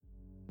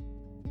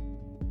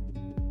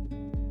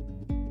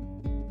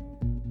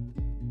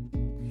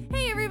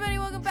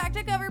Welcome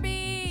back to Cover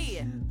Me!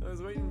 I was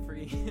waiting for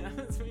you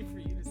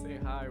to say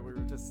hi. We were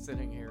just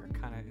sitting here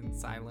kind of in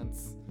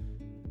silence,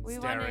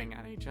 staring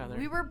at each other.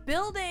 We were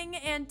building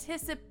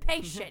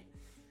anticipation.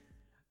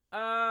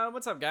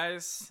 What's up,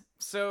 guys?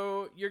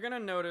 So you're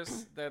gonna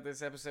notice that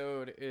this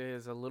episode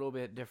is a little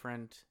bit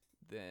different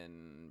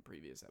than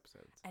previous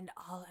episodes. And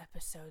all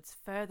episodes,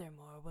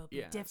 furthermore, will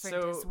be different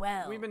so as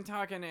well. We've been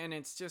talking, and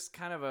it's just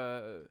kind of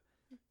a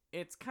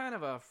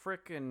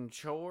frickin'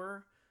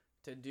 chore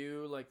to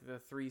do like the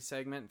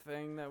 3-segment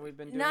thing that we've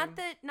been doing. Not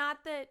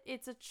that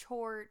it's a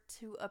chore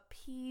to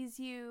appease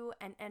you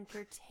and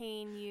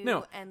entertain you.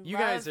 No, and you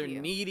love guys are you.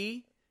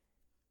 needy,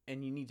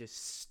 and you need to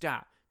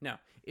stop. No,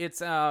 it's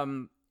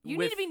You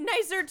need to be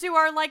nicer to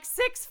our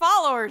 6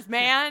 followers,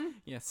 man.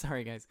 Yeah,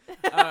 sorry guys.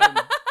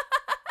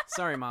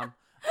 Sorry, Mom.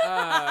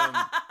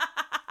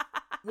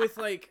 With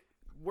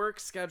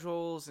work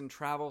schedules and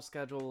travel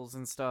schedules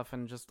and stuff,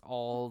 and just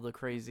all the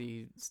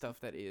crazy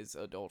stuff that is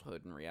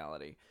adulthood and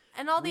reality.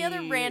 And all the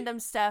other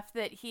random stuff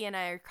that he and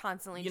I are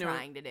constantly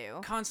trying to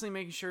do. Constantly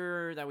making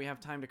sure that we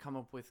have time to come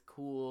up with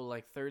cool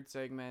third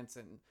segments,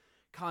 and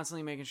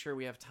constantly making sure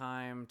we have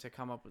time to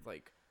come up with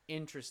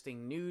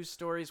interesting news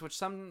stories, which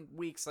some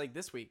weeks, like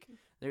this week,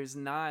 there's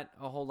not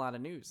a whole lot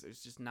of news.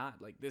 There's just not.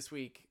 This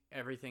week,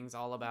 everything's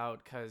all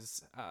about,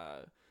 because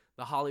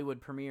the Hollywood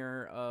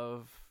premiere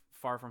of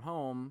Far From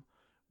Home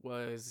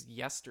was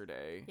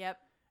yesterday. Yep.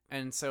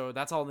 And so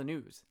that's all the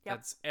news. Yep.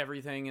 That's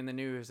everything in the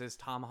news is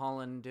Tom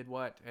Holland did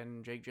what,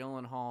 and Jake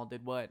Gyllenhaal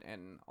did what,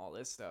 and all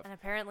this stuff. And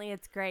apparently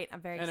it's great. I'm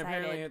very excited. And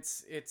apparently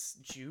it's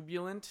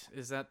jubilant.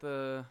 Is that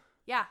the...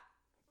 Yeah.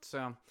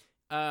 So,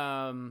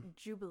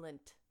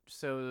 Jubilant.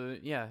 So,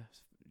 yeah,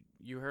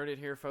 you heard it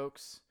here,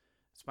 folks.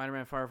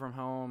 Spider-Man Far From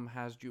Home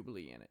has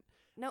Jubilee in it.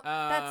 No,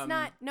 that's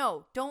not...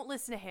 No, don't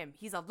listen to him.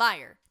 He's a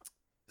liar.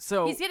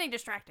 So he's getting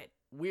distracted.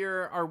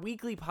 Our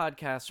weekly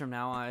podcast from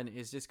now on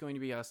is just going to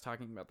be us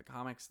talking about the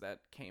comics that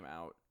came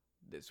out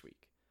this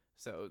week.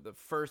 So the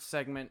first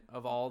segment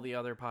of all the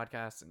other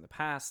podcasts in the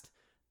past,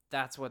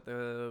 that's what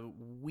the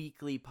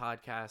weekly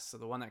podcast, so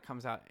the one that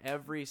comes out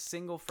every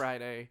single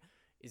Friday,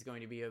 is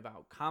going to be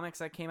about comics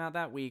that came out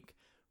that week,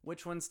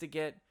 which ones to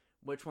get,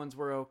 which ones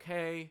were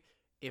okay,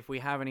 if we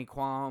have any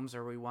qualms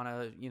or we want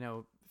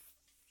to,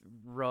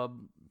 rub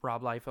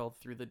Rob Liefeld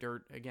through the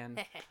dirt again,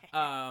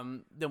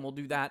 then we'll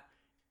do that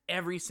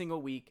every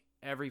single week,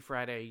 every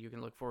Friday. You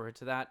can look forward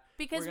to that.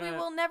 Because we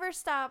will never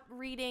stop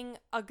reading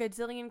a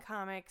gazillion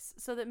comics,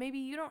 so that maybe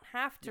you don't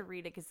have to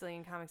read a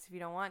gazillion comics if you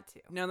don't want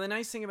to. Now, the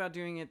nice thing about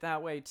doing it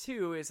that way,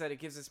 too, is that it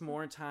gives us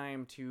more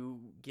time to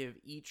give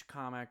each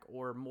comic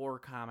or more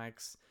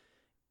comics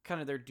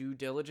kind of their due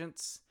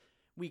diligence.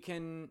 We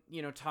can,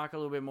 talk a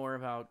little bit more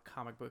about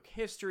comic book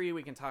history.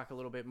 We can talk a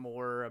little bit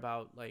more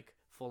about,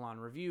 full-on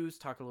reviews,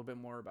 talk a little bit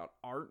more about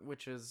art,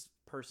 which is,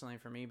 personally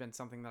for me, been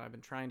something that I've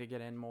been trying to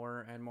get in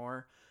more and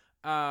more.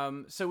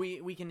 So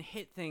we can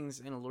hit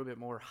things in a little bit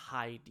more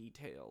high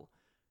detail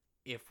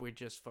if we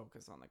just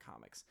focus on the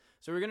comics.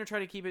 So we're going to try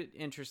to keep it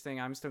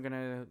interesting. I'm still going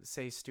to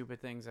say stupid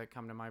things that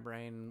come to my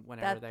brain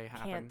whenever they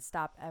happen. Can't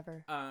stop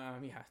ever.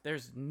 Yeah,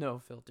 there's no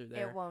filter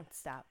there. It won't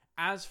stop.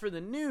 As for the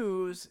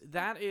news,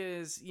 that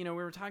is, we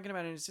were talking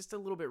about it, it's just a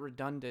little bit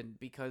redundant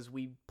because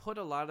we put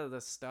a lot of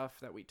the stuff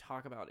that we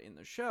talk about in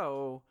the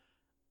show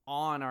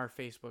on our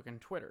Facebook and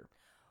Twitter.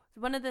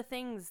 One of the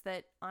things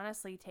that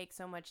honestly takes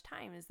so much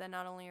time is that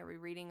not only are we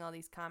reading all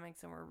these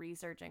comics and we're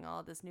researching all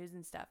of this news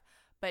and stuff,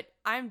 but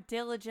I'm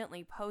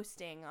diligently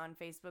posting on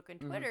Facebook and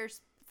Twitter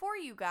for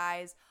you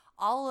guys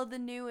all of the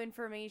new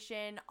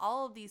information,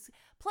 all of these,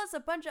 plus a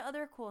bunch of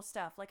other cool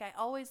stuff. I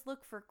always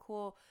look for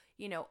cool,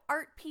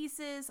 art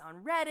pieces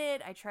on Reddit.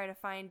 I try to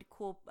find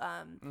cool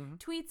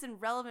tweets and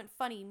relevant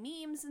funny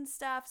memes and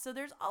stuff. So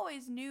there's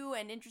always new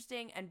and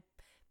interesting and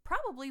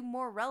probably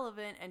more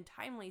relevant and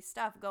timely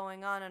stuff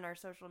going on our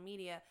social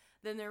media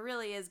than there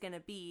really is going to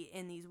be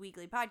in these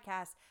weekly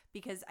podcasts,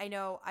 because I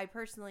know I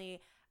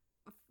personally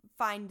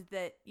find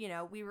that,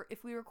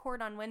 if we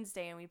record on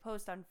Wednesday and we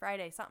post on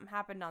Friday, something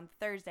happened on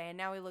Thursday and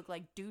now we look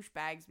like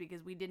douchebags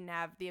because we didn't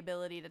have the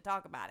ability to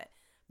talk about it.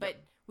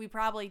 But we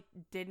probably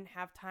didn't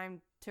have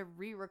time to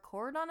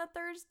re-record on a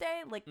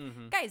Thursday.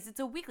 Guys, it's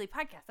a weekly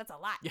podcast. That's a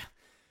lot. Yeah.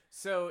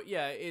 So,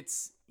 yeah,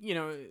 it's,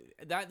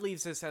 that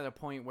leaves us at a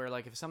point where,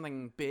 if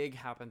something big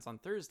happens on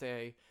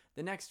Thursday,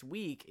 the next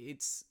week,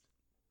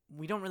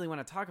 we don't really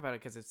want to talk about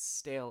it because it's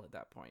stale at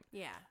that point.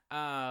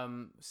 Yeah.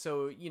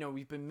 So,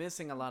 we've been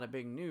missing a lot of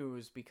big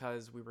news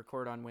because we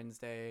record on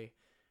Wednesday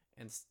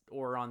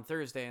or on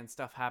Thursday and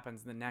stuff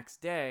happens the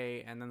next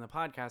day, and then the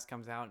podcast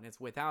comes out and it's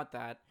without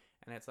that,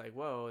 and it's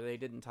whoa, they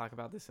didn't talk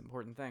about this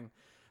important thing.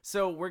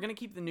 So we're going to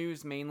keep the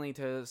news mainly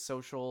to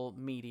social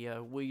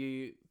media.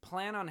 We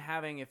plan on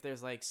having, if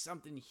there's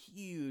something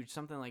huge,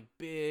 something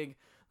big,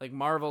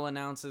 Marvel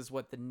announces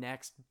what the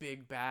next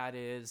big bad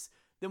is,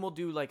 then we'll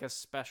do a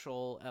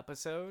special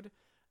episode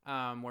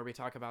where we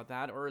talk about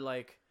that. Or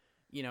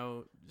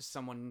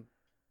someone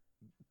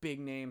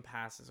big name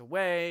passes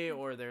away,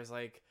 or there's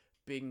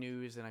big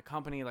news and a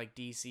company like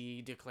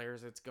DC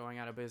declares it's going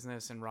out of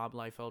business and Rob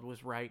Liefeld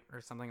was right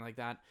or something like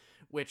that,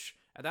 which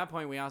at that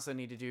point we also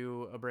need to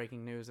do a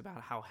breaking news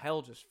about how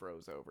hell just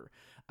froze over.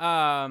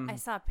 I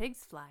saw pigs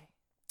fly.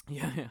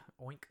 Yeah.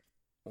 Oink.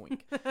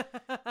 Oink.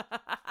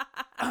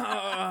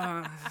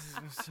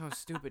 So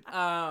stupid.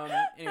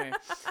 Anyway.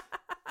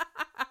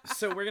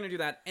 So we're going to do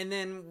that. And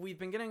then we've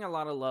been getting a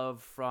lot of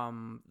love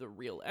from the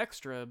Real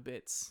Extra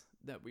bits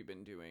that we've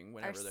been doing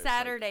whenever Our there's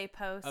Saturday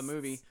posts. a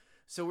movie.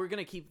 So we're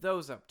going to keep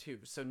those up too.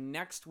 So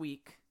next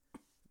week,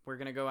 we're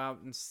going to go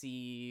out and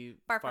see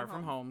Far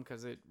From Home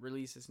because it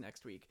releases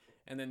next week.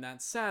 And then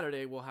that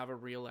Saturday, we'll have a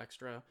Real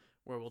Extra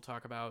where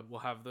we'll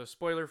have the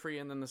spoiler free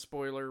and then the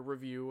spoiler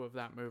review of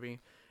that movie.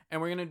 And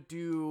we're going to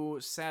do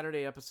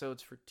Saturday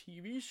episodes for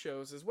TV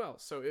shows as well.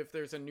 So if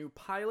there's a new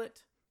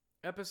pilot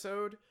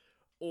episode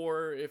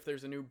or if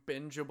there's a new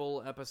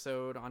bingeable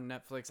episode on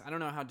Netflix, I don't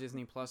know how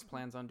Disney Plus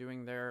plans on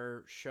doing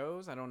their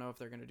shows. I don't know if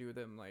they're going to do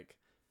them like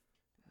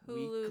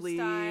Hulu weekly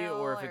style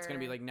or if it's going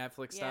to be like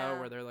Netflix style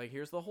where they're like,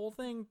 here's the whole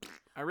thing.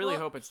 I really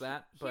hope it's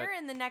that. But here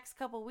in the next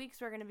couple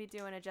weeks, we're going to be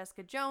doing a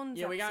Jessica Jones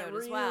episode we got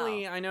as well.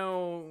 I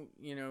know,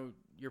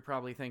 you're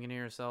probably thinking to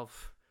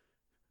yourself,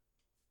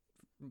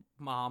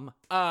 Mom,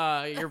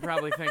 you're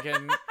probably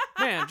thinking,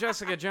 man,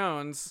 Jessica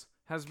Jones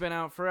has been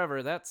out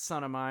forever. That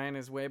son of mine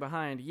is way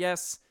behind.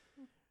 Yes,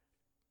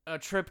 a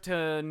trip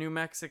to New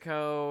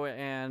Mexico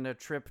and a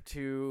trip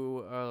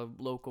to a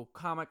local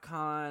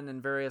Comic-Con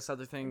and various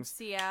other things.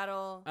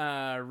 Seattle.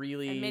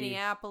 Really. And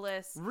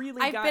Minneapolis.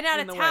 Really I've got been out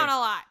in of the town way. a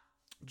lot.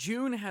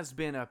 June has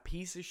been a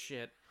piece of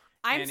shit.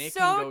 I'm and it so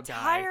can go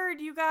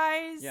tired, you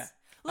guys. Yeah.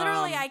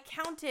 Literally, I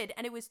counted,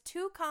 and it was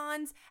 2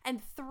 cons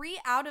and 3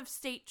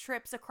 out-of-state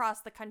trips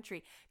across the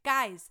country.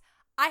 Guys,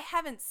 I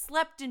haven't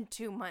slept in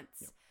 2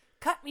 months. Yep.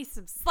 Cut me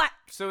some slack.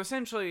 So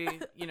essentially,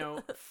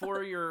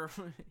 for your...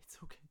 It's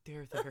okay.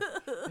 There.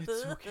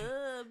 It's okay.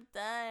 I'm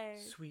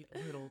tired. Sweet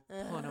little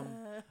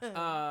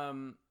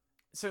Punham.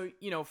 So,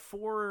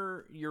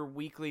 for your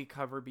weekly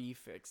Cover B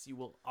fix, you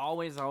will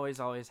always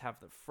have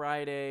the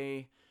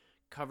Friday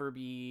Cover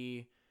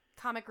B...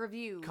 Comic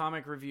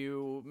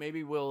review.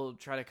 Maybe we'll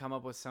try to come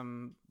up with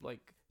some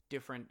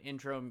different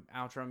intro,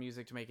 outro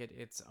music to make it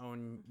its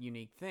own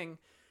unique thing.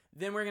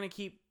 Then we're going to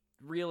keep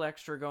Real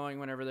Extra going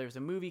whenever there's a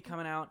movie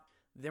coming out.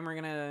 Then we're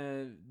going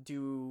to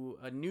do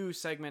a new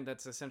segment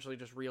that's essentially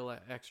just Real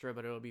Extra,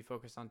 but it'll be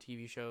focused on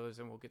TV shows,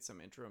 and we'll get some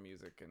intro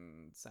music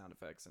and sound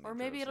effects. And or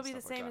maybe it'll be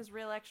the same as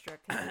Real Extra.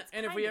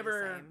 And if we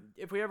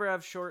ever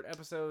have short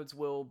episodes,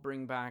 we'll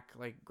bring back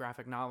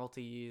graphic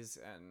novelties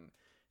and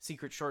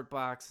secret short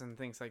box and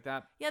things like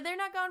that. Yeah, they're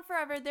not gone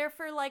forever. They're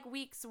for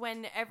weeks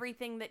when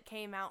everything that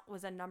came out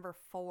was a number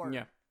 4.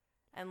 Yeah.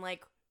 And why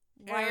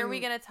are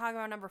we going to talk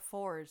about number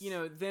 4s?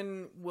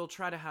 Then we'll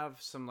try to have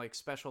some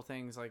special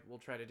things. We'll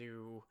try to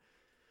do,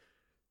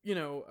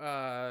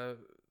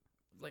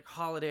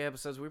 holiday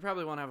episodes. We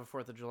probably won't have a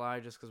 4th of July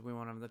just because we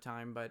won't have the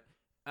time. But,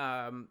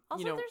 also,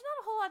 there's not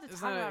a whole lot to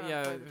talk about on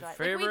 4th of July.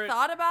 We Favorite,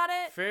 thought about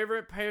it.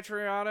 Favorite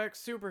patriotic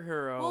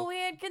superhero. Well, we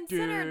had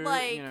considered,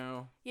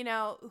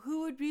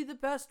 who would be the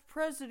best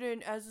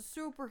president as a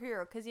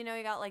superhero? Because, you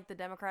got, the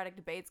Democratic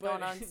debates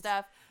going on and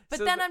stuff. But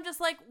so then I'm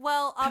just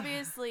well,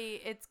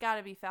 obviously, it's got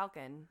to be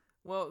Falcon.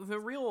 Well, the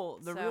real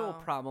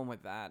problem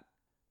with that,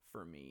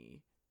 for me,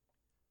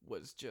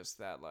 was just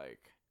that,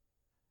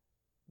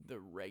 the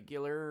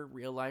regular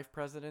real-life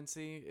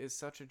presidency is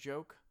such a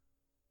joke.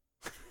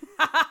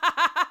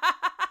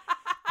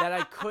 That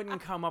I couldn't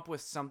come up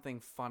with something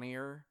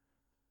funnier.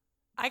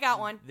 I got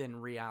one. Than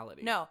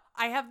reality. No,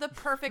 I have the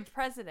perfect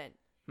president.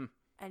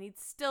 And he'd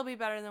still be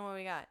better than what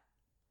we got.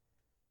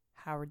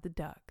 Howard the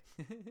Duck.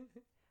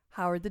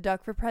 Howard the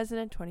Duck for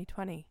president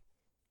 2020.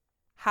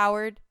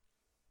 Howard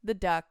the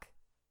Duck.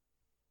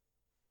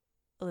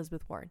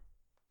 Elizabeth Warren.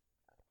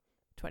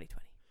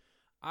 2020.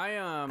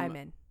 I'm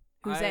in.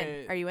 Who's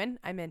in? Are you in?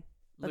 I'm in.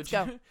 Let's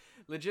go.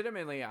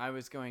 Legitimately, I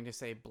was going to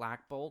say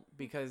Black Bolt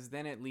because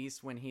then at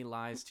least when he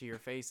lies to your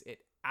face, it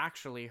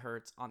actually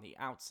hurts on the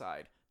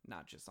outside,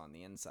 not just on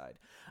the inside.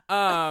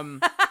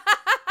 But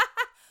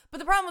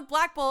the problem with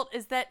Black Bolt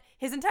is that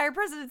his entire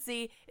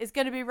presidency is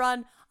going to be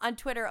run on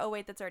Twitter. Oh,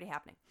 wait, that's already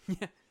happening.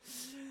 Yeah.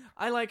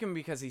 I like him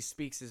because he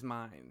speaks his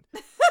mind.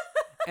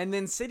 And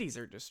then cities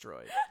are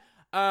destroyed.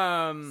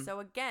 So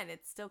again,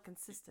 it's still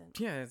consistent.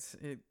 Yeah,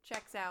 it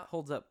checks out.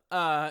 Holds up.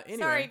 Anyway.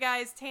 Sorry,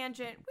 guys.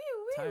 Tangent. Woo,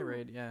 woo.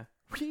 Tirade, yeah.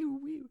 Woo,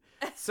 woo.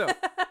 So,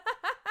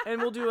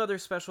 and we'll do other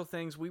special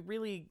things. We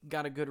really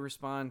got a good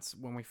response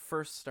when we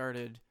first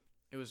started.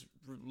 It was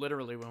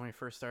literally when we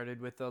first started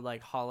with the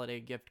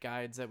holiday gift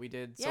guides that we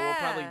did. So we'll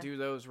probably do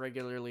those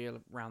regularly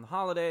around the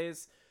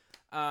holidays.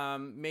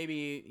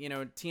 Maybe,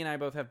 T and I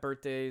both have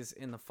birthdays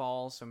in the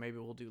fall, so maybe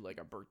we'll do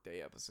a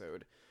birthday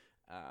episode.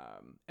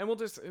 And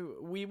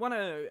we want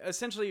to,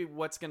 essentially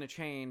what's going to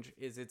change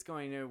is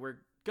we're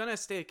going to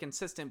stay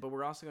consistent, but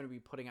we're also going to be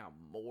putting out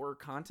more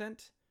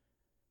content.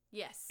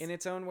 Yes. In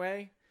its own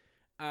way.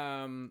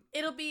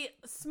 It'll be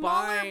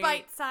smaller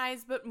bite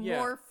size, but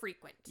more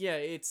frequent. Yeah,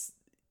 it's,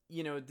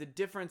 the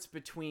difference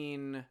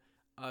between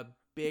a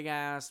big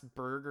ass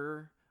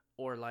burger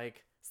or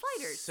like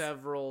Sliders.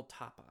 several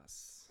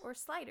tapas Or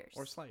sliders.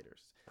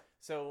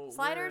 So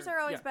sliders are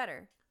always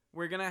better.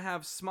 We're gonna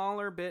have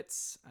smaller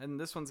bits, and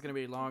this one's gonna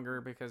be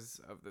longer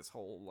because of this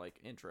whole like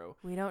intro.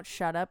 We don't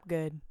shut up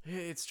good.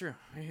 It's true.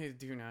 I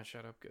do not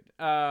shut up good.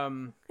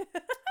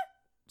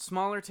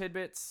 Smaller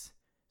tidbits,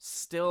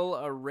 still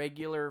a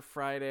regular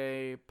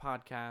Friday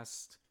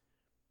podcast,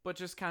 but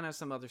just kind of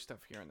some other stuff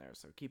here and there.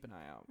 So keep an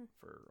eye out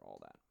for all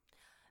that.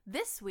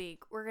 This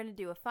week, we're going to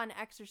do a fun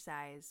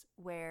exercise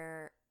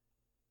where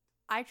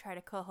I try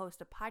to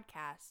co-host a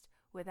podcast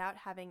without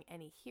having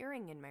any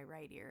hearing in my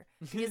right ear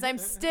because I'm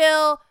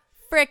still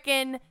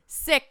freaking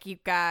sick, you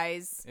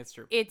guys. It's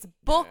true. It's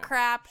bull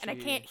crap, and I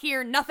can't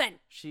hear nothing.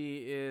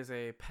 She is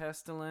a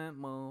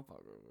pestilent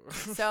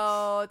motherfucker.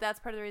 So that's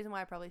part of the reason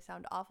why I probably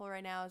sound awful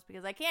right now is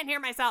because I can't hear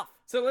myself.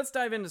 So let's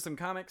dive into some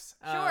comics.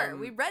 Sure,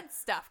 we read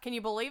stuff. Can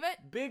you believe it?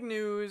 Big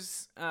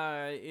news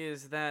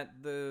is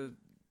that the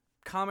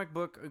comic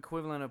book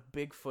equivalent of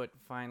Bigfoot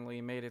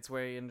finally made its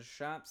way into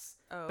shops.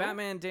 Oh.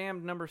 Batman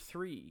Damned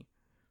 #3.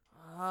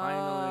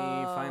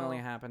 Finally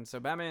happened. So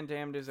Batman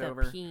Damned is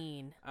over.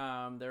 Peen.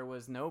 There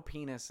was no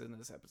penis in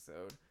this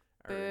episode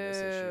or in this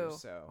issue,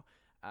 so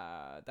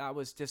that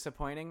was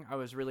disappointing. I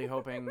was really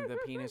hoping the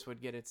penis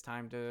would get its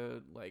time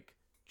to like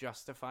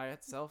justify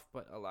itself,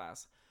 but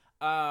alas,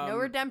 no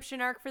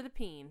redemption arc for the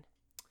peen.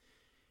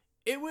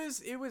 It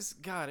was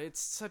God,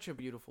 it's such a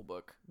beautiful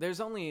book. There's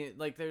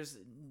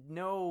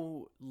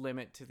no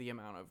limit to the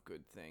amount of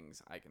good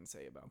things I can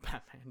say about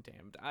Batman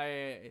Damned.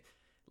 I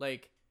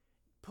like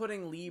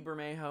putting Lee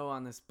Bermejo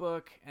on this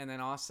book, and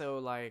then also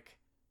like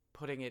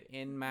putting it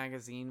in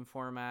magazine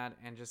format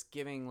and just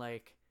giving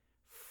like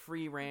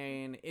free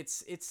reign.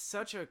 It's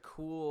such a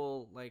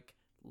cool like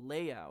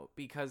layout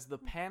because the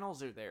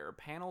panels are there.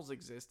 Panels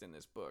exist in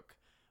this book,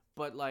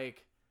 but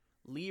like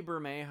Lee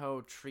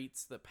Bermejo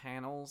treats the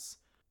panels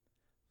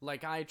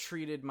like I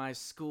treated my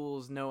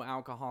school's no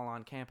alcohol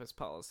on campus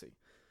policy.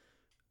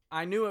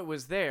 I knew it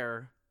was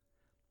there.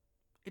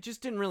 It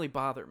just didn't really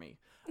bother me.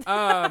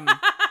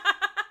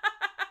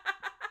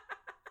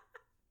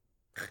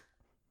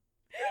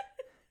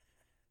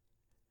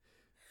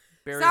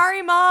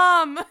 Sorry,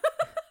 Mom.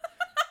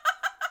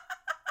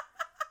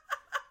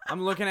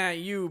 I'm looking at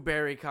you,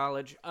 Barry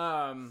College.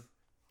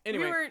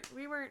 Anyway,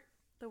 we weren't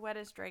the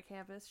wettest dry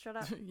campus. Shut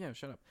up. Yeah,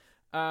 shut up.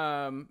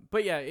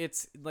 But yeah,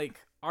 it's like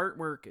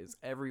artwork is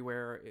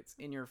everywhere. It's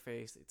in your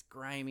face. It's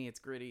grimy. It's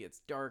gritty.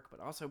 It's dark,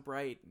 but also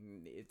bright.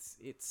 And it's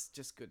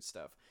just good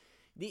stuff.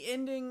 The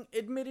ending,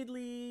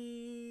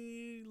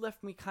 admittedly,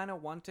 left me kind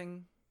of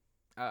wanting.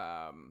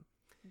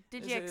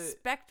 Did you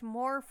expect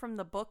more from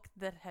the book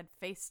that had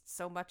faced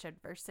so much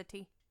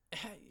adversity?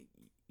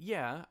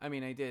 Yeah, I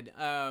mean, I did.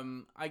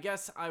 I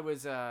guess I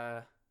was,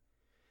 there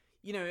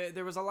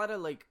was a lot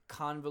of, like,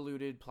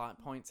 convoluted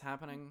plot points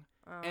happening.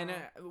 And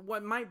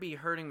what might be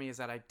hurting me is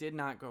that I did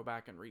not go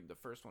back and read the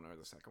first one or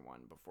the second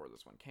one before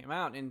this one came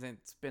out. And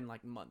it's been,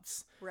 like,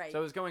 months. Right. So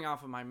I was going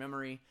off of my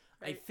memory.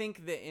 Right. I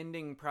think the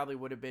ending probably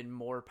would have been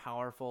more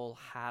powerful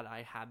had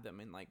I had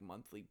them in, like,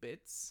 monthly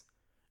bits.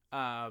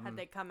 Had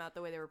they come out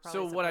the way they were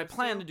probably So what I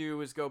plan to do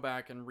is go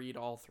back and read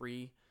all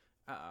three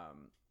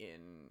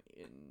in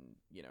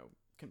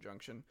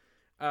conjunction.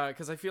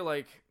 Because I feel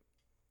like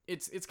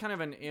it's kind of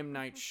an M.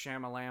 Night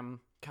Shyamalan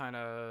kind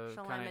of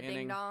ending.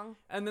 Ding dong.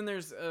 And then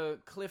there's a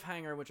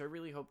cliffhanger, which I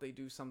really hope they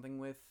do something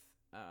with.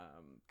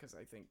 Because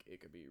I think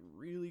it could be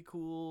really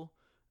cool.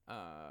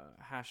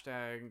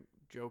 Hashtag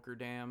Joker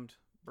Damned.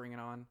 Bring it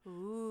on.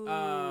 Ooh.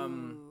 I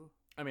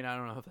mean, I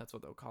don't know if that's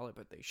what they'll call it,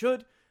 but they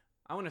should.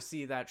 I want to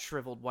see that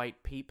shriveled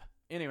white peep.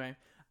 Anyway,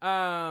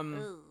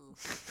 Joker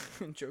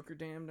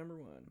Damned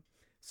 #1.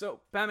 So,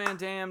 Batman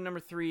Damned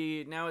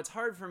 #3. Now, it's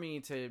hard for me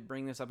to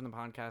bring this up in the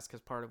podcast because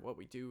part of what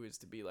we do is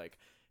to be like,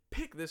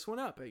 pick this one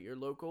up at your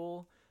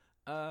local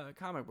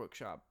comic book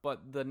shop.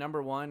 But the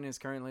 #1 is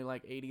currently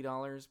like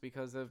 $80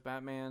 because of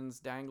Batman's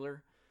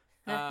Dangler.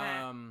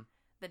 The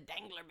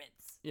Dangler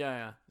bits.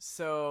 Yeah.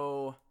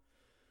 So,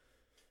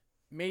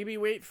 maybe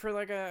wait for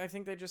I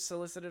think they just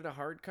solicited a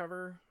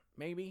hardcover,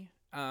 maybe.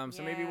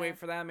 So maybe wait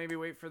for that. Maybe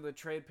wait for the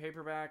trade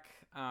paperback,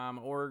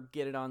 or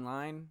get it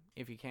online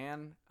if you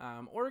can,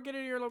 or get it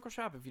at your local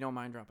shop if you don't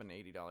mind dropping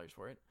 $80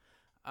 for it.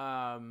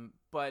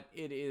 But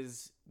it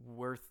is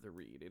worth the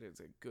read. It is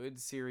a good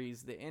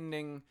series. The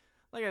ending,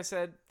 like I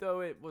said,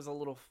 though it was a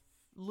little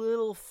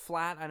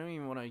flat. I don't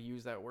even want to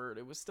use that word.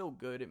 It was still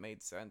good. It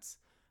made sense.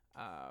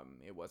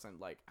 It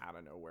wasn't like out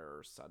of nowhere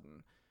or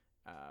sudden.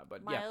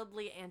 But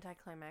mildly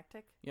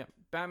anticlimactic. Yeah,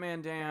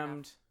 Batman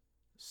Damned,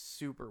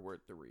 super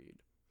worth the read.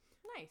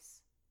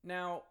 Nice.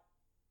 Now,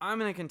 I'm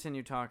going to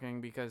continue talking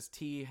because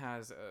T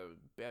has a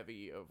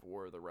bevy of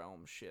War of the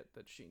Realms shit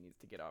that she needs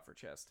to get off her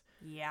chest.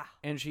 Yeah.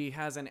 And she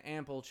has an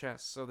ample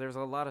chest, so there's a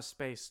lot of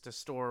space to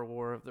store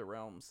War of the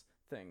Realms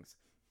things.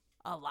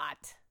 A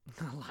lot.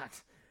 A lot.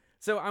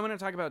 So I'm going to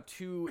talk about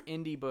 2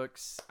 indie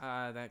books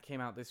that came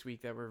out this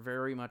week that were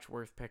very much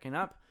worth picking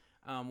up.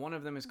 One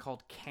of them is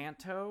called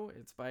Canto.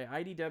 It's by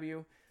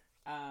IDW.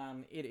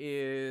 It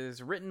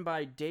is written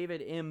by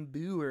David M.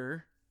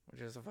 Booher,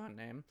 which is a fun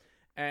name,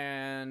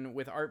 and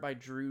with art by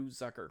Drew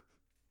Zucker.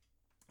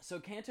 So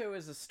Kanto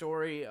is a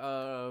story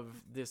of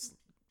this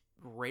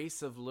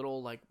race of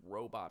little like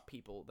robot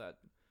people that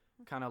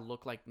kind of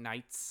look like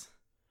knights.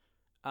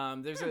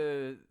 There's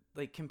a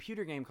like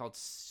computer game called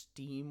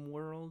Steam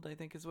World, I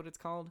think is what it's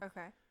called.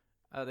 Okay.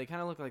 They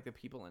kind of look like the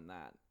people in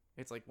that.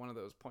 It's like one of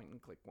those point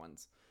and click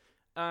ones.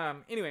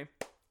 Anyway,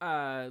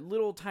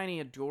 little tiny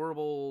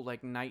adorable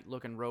like knight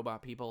looking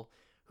robot people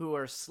who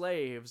are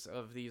slaves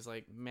of these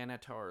like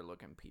minotaur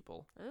looking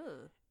people.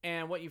 Ooh.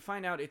 And what you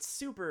find out,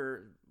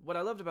 what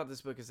I loved about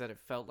this book is that it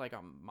felt like a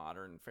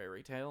modern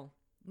fairy tale.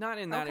 Not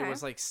in that it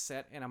was like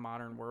set in a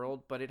modern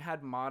world, but it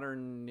had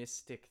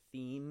modernistic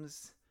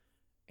themes.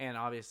 And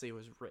obviously it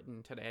was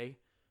written today,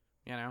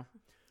 you know?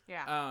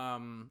 Yeah.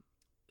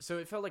 So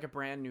it felt like a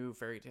brand new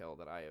fairy tale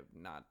that I have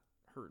not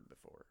heard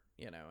before,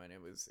 you know, and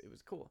it was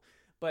cool.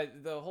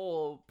 But the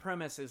whole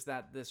premise is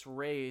that this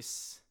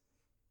race,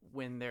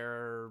 when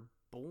they're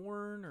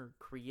born or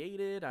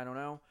created, I don't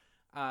know,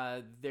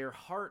 their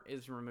heart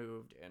is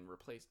removed and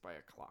replaced by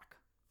a clock.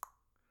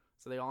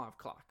 So they all have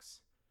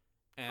clocks.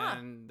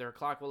 And their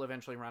clock will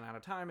eventually run out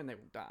of time and they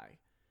will die.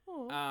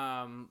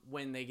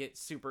 When they get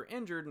super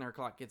injured and their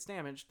clock gets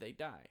damaged, they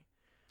die.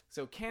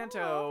 So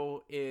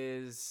Kanto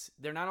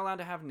they're not allowed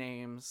to have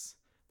names.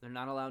 They're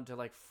not allowed to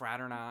like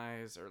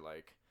fraternize or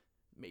like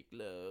make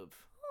love.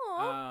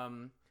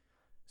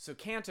 So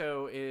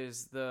Kanto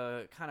is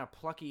the kind of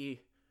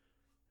plucky,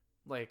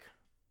 like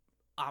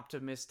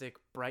optimistic,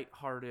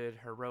 bright-hearted,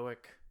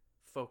 heroic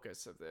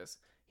focus of this.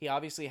 He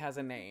obviously has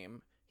a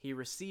name. He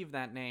received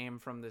that name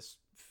from this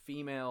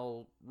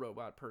female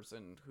robot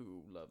person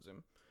who loves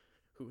him,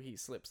 who he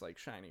slips like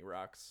shiny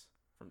rocks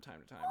from time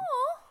to time.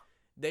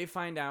 They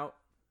find out,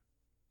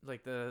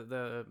 like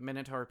the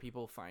Minotaur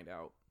people find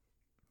out.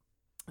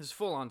 This is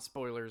full on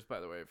spoilers, by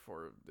the way,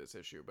 for this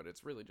issue, but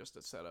it's really just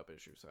a setup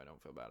issue, so I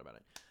don't feel bad about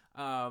it.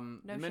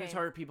 No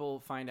Minotaur shame. people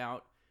find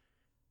out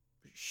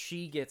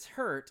she gets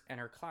hurt and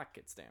her clock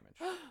gets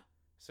damaged.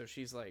 So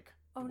she's like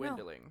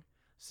dwindling. No.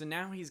 So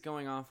now he's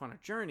going off on a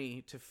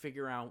journey to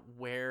figure out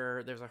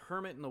where there's a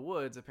hermit in the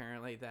woods,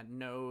 apparently, that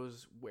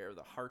knows where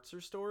the hearts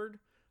are stored.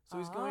 So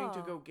he's going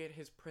to go get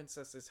his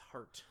princess's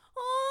heart.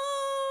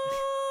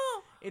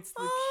 It's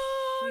the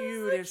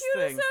cutest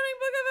thing. Sounding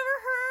book I've ever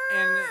heard.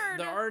 And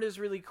the art is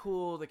really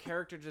cool. The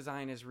character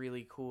design is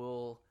really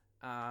cool.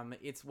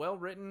 It's well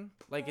written.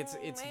 Like it's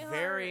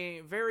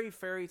very, very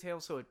fairy tale.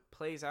 So it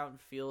plays out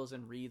and feels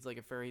and reads like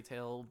a fairy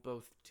tale,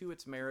 both to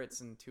its merits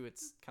and to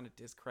its kind of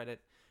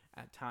discredit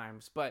at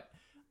times. But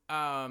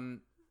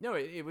no,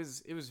 it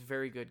was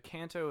very good.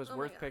 Kanto is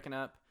worth picking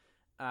up.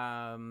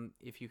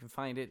 If you can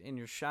find it in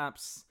your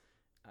shops.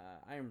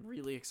 I'm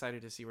really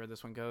excited to see where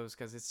this one goes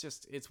because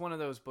it's one of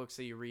those books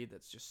that you read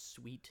that's just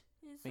sweet.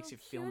 It's makes so you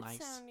feel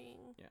nice.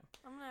 Sounding. Yeah.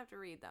 I'm gonna have to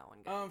read that one,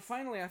 guys.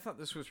 Finally, I thought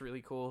this was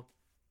really cool.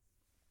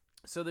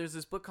 So there's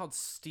this book called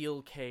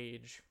Steel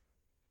Cage,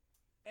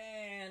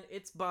 and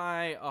it's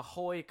by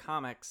Ahoy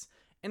Comics,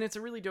 and it's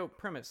a really dope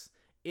premise.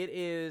 It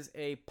is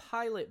a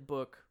pilot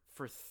book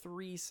for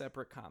 3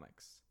 separate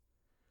comics.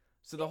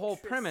 So the whole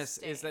premise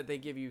is that they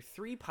give you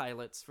 3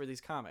 pilots for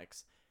these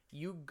comics.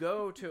 You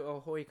go to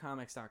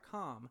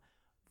ahoycomics.com,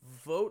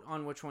 vote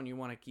on which one you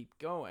want to keep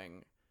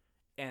going,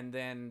 and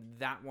then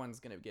that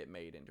one's going to get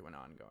made into an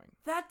ongoing.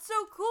 That's so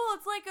cool.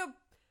 It's like a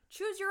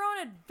choose your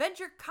own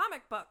adventure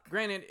comic book.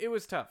 Granted, it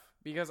was tough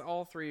because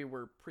all 3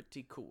 were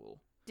pretty cool.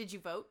 Did you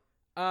vote?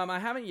 I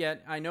haven't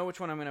yet. I know which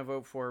one I'm going to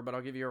vote for, but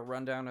I'll give you a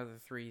rundown of the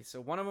 3.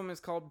 So one of them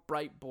is called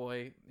Bright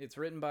Boy. It's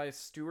written by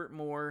Stuart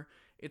Moore.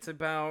 It's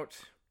about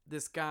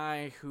this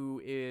guy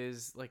who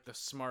is like the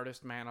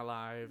smartest man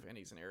alive, and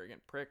he's an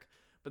arrogant prick.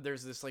 But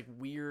there's this like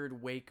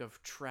weird wake of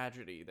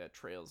tragedy that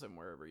trails him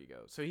wherever you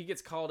go. So he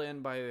gets called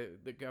in by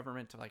the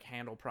government to like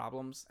handle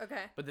problems.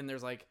 Okay. But then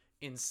there's like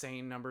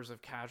insane numbers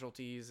of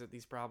casualties at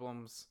these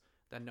problems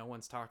that no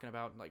one's talking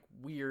about, and like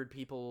weird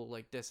people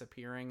like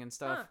disappearing and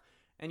stuff.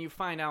 And you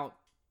find out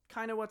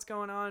kind of what's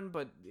going on,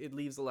 but it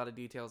leaves a lot of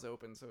details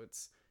open. So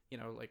it's, you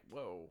know, like,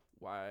 whoa,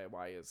 why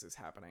is this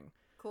happening?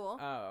 Cool.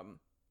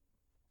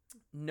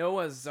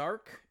 Noah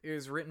Zark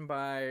is written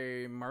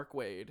by Mark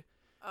Waid.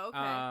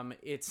 Okay.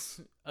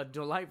 It's a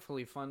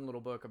delightfully fun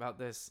little book about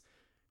this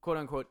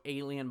quote-unquote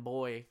alien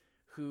boy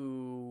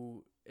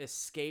who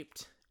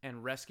escaped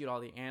and rescued all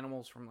the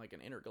animals from like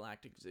an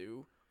intergalactic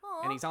zoo.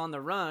 Aww. And he's on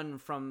the run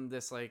from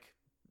this like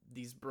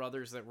these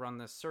brothers that run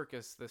this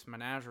circus, this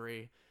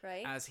menagerie,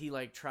 right? As he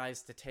like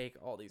tries to take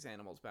all these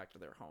animals back to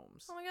their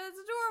homes. Oh my god, that's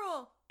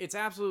adorable. It's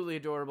absolutely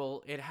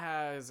adorable. It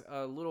has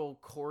a little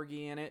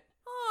corgi in it.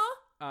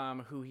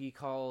 Aww. Who he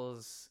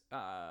calls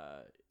DOG,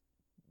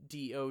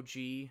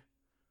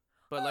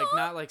 but like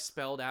not like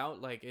spelled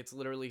out, like it's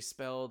literally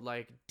spelled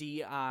like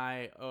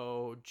DIOJEE,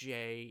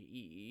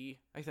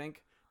 I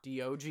think.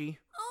 DOG.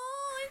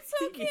 Oh, it's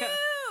so cute. Yeah.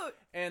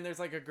 And there's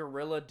like a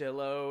Gorilla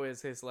Dillo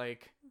is his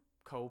like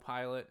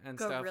co-pilot and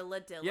stuff.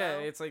 Gorilla Dillo. Yeah,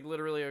 it's like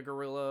literally a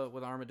gorilla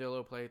with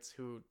armadillo plates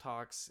who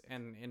talks,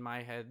 and in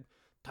my head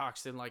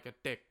talks in like a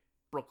thick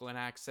Brooklyn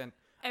accent.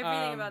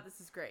 Everything about this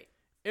is great.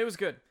 It was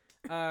good.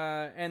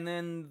 And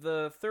then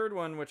the third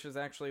one, which is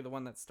actually the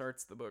one that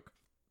starts the book,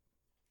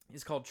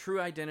 is called True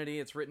Identity.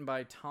 It's written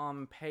by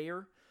Tom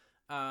Payer.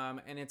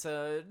 And it's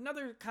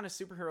another kind of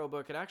superhero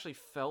book. It actually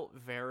felt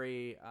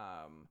very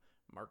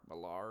Mark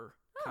Millar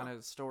kind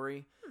of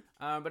story.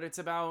 But it's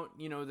about,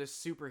 this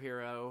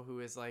superhero who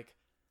is like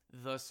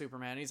the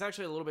Superman. He's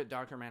actually a little bit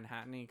Dr.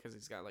 Manhattan-y because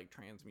he's got like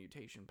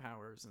transmutation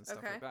powers and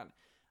stuff like that.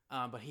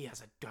 But he has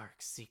a dark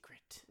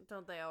secret.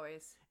 Don't they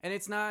always? And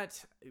it's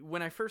not,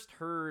 when I first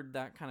heard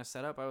that kind of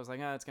setup, I was like,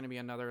 it's going to be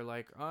another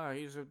like,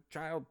 he's a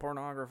child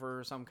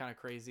pornographer or some kind of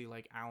crazy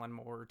like Alan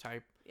Moore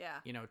type,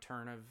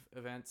 turn of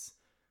events.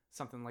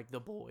 Something like The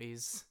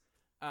Boys.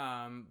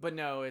 But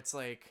no, it's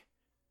like,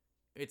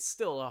 it's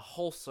still a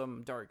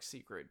wholesome dark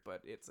secret,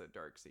 but it's a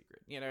dark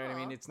secret. You know what I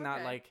mean? It's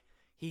not like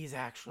he's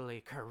actually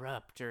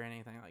corrupt or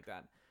anything like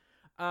that.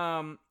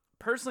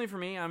 Personally, for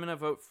me, I'm going to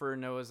vote for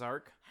Noah's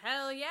Ark.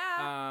 Hell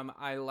yeah.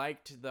 I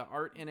liked the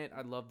art in it.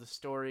 I loved the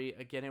story.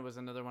 Again, it was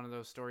another one of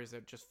those stories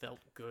that just felt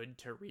good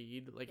to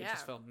read. Like, it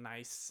just felt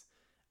nice.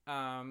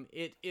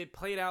 It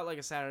played out like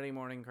a Saturday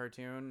morning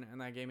cartoon,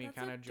 and that gave me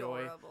kind of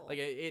joy. Like,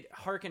 it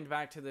harkened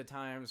back to the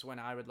times when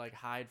I would like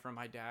hide from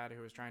my dad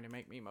who was trying to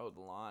make me mow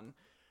the lawn,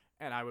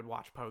 and I would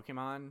watch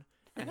Pokemon,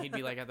 and he'd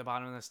be like at the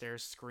bottom of the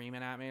stairs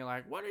screaming at me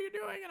like, "What are you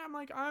doing?" And I'm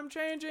like, "I'm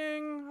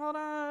changing, hold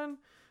on."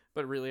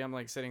 But really, I'm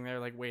like sitting there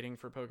like waiting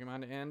for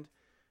Pokemon to end.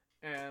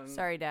 And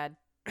sorry, Dad.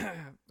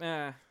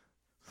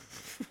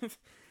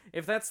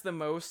 If that's the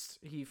most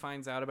he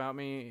finds out about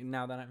me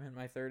now that I'm in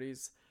my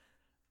 30s,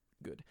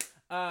 good.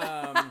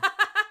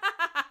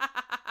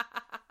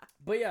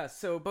 But yeah,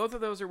 so both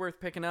of those are worth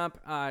picking up.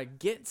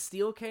 Get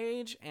Steel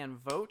Cage and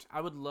vote.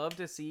 I would love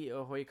to see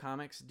Ahoy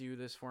Comics do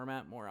this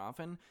format more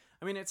often.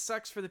 I mean, it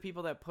sucks for the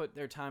people that put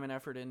their time and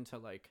effort into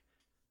like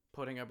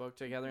putting a book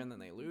together and then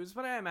they lose,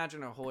 but I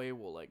imagine Ahoy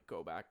will like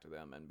go back to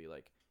them and be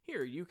like,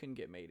 here, you can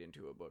get made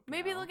into a book.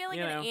 Maybe they'll get like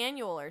an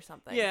annual or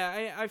something.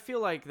 Yeah, I feel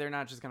like they're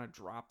not just gonna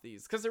drop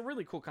these because they're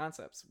really cool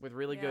concepts with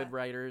really good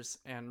writers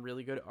and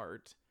really good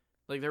art.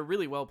 Like, they're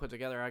really well put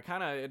together. I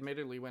kind of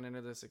admittedly went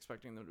into this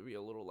expecting them to be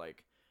a little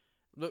like...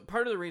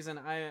 Part of the reason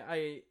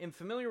I am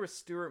familiar with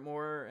Stuart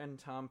Moore and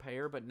Tom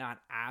Payer, but not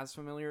as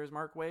familiar as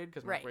Mark Waid,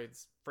 because Mark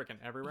Waid's freaking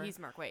everywhere. He's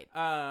Mark Waid.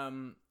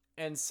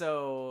 And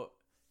so,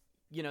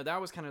 that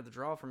was kind of the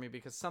draw for me,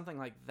 because something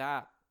like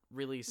that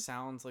really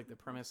sounds like the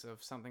premise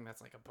of something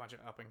that's like a bunch of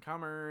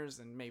up-and-comers,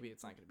 and maybe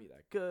it's not going to be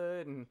that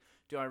good, and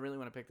do I really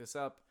want to pick this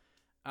up?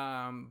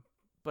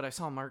 But I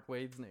saw Mark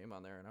Waid's name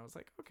on there, and I was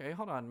like, okay,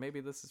 hold on, maybe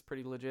this is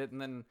pretty legit. And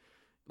then,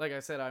 like I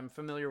said, I'm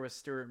familiar with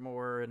Stuart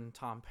Moore and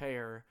Tom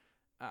Payer,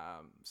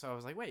 so I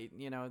was like, wait,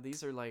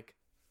 these are like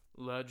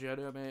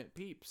legitimate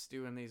peeps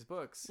doing these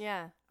books.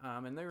 Yeah.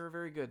 And they were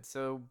very good.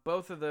 So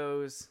both of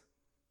those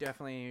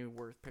definitely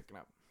worth picking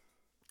up.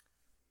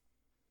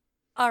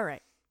 All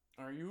right.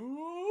 Are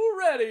you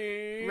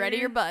ready? Ready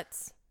your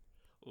butts.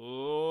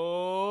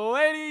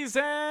 Ladies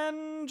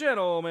and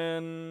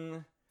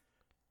gentlemen,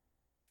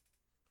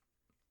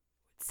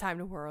 it's time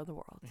to War of the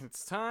Worlds.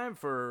 It's time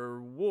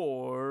for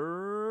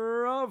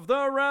War of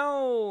the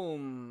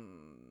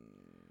Realms.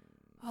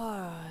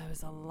 Oh, it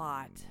was a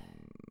lot.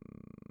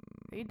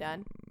 Are you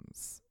done?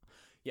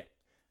 Yeah.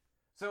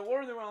 So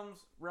War of the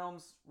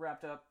Realms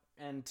wrapped up,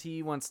 and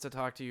T wants to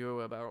talk to you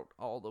about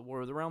all the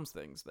War of the Realms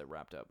things that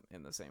wrapped up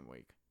in the same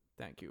week.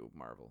 Thank you,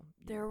 Marvel.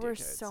 There were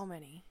so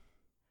many.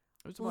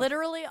 Literally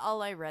Literally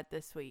all I read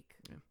this week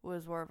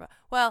was War of...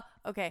 Well,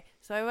 okay,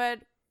 so I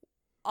read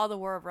all the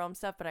War of Realms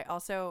stuff, but I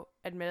also,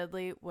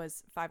 admittedly,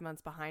 was 5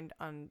 months behind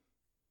on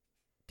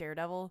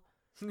Daredevil.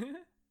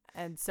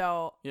 And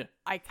so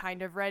I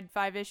kind of read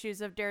 5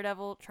 issues of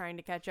Daredevil, trying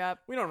to catch up.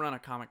 We don't run a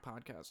comic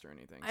podcast or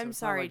anything. I'm so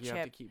sorry, like Chip.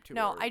 Have to keep to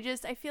no, I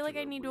feel like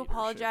I need to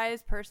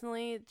apologize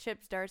personally, Chip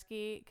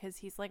Zdarsky, because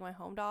he's like my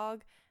home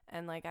dog,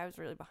 and like I was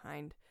really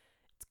behind.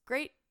 It's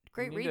great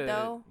read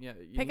though. Yeah,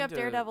 pick up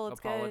Daredevil. It's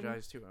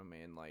apologize good. to him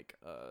in like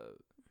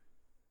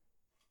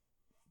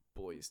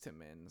Boys to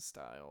Men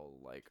style,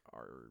 like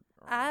our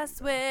I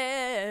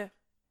swear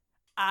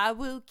I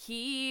will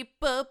keep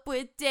up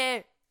with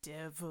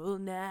Daredevil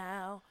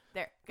now.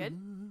 There, good.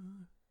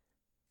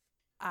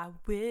 I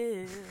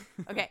will.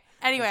 Okay.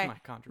 Anyway,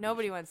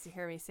 nobody wants to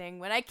hear me sing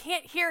when I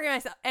can't hear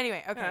myself.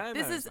 Anyway, okay. Yeah,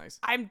 this is nice.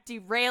 I'm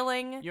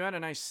derailing. You had a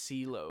nice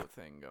CeeLo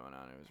thing going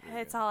on. It was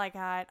really It's good. all I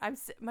got.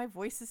 My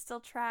voice is still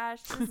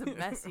trash. This is a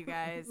mess, you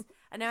guys.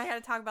 And now I got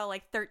to talk about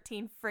like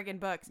 13 friggin'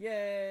 books.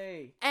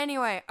 Yay!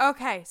 Anyway,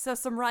 okay. So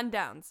some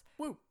rundowns.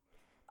 Woo.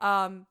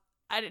 I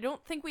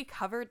don't think we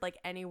covered like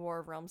any War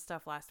of Realms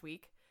stuff last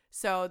week,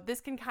 so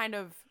this can kind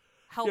of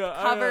help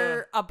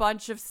cover a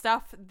bunch of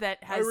stuff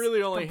that has. I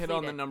really only hit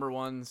on completed. the number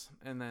ones,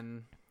 and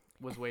then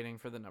was waiting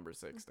for the number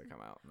 6 to come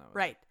out. And that was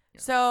Right. Yeah.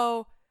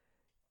 So,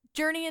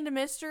 Journey into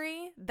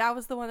Mystery, that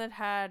was the one that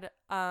had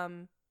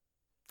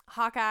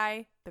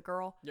Hawkeye, the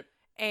girl. Yep.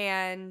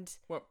 And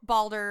Well,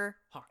 Balder.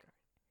 Hawkeye.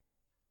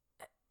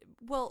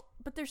 Well,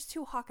 but there's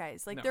 2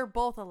 Hawkeyes. Like, No. they're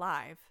both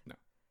alive. No.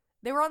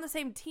 They were on the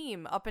same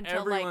team up until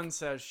Everyone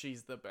says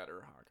she's the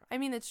better Hawkeye. I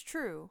mean, it's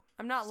true.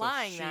 I'm not So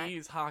lying that.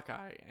 she's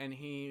Hawkeye, and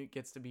he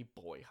gets to be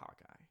boy Hawkeye.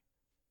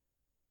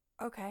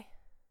 Okay.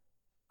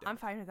 Yeah. I'm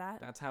fine with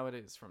that. That's how it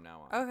is from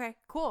now on. Okay,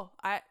 cool.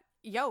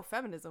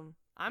 Feminism.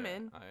 I'm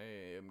in.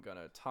 I am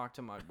gonna talk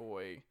to my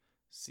boy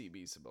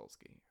CB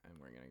Cebulski, and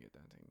we're gonna get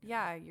that thing.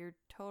 Yeah, you're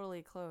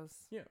totally close.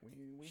 Yeah,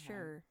 we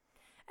Sure.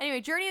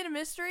 Anyway, Journey into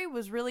Mystery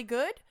was really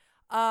good.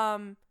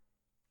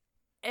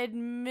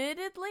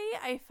 Admittedly,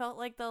 I felt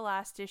like the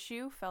last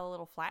issue fell a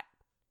little flat.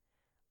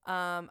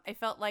 I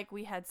felt like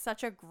we had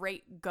such a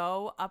great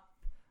go up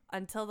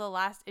until the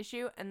last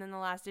issue, and then the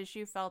last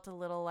issue felt a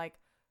little like,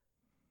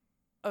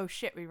 oh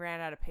shit, we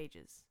ran out of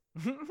pages.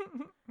 And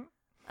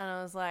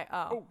I was like,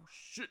 oh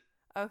shit.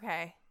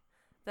 Okay,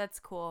 that's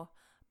cool.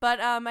 But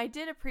I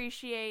did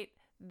appreciate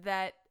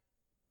that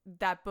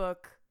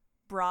book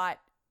brought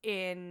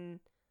in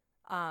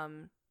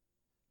the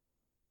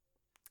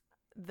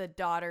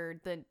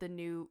daughter, the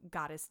new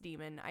goddess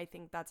demon. I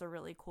think that's a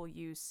really cool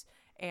use,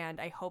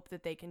 and I hope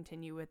that they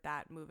continue with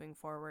that moving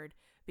forward,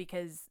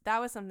 because that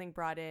was something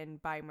brought in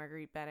by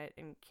Marguerite Bennett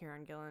and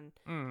Kieran Gillen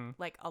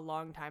like a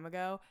long time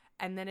ago,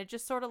 and then it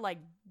just sort of like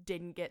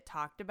didn't get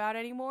talked about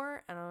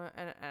anymore, and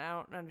I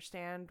don't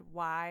understand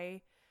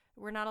why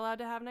we're not allowed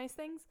to have nice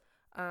things,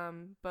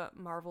 but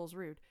Marvel's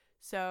rude.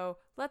 So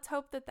let's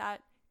hope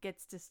that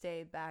gets to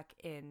stay back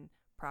in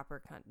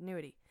proper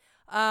continuity.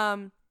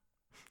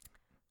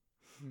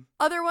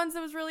 Other ones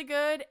that was really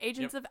good,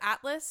 Agents of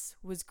Atlas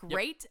was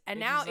great, and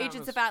now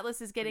Agents of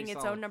Atlas is getting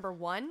its own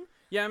 #1.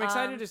 Yeah, I'm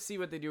excited to see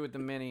what they do with the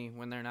mini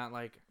when they're not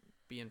like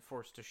being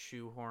forced to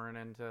shoehorn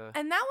into.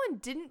 And that one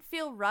didn't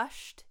feel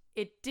rushed.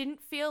 It didn't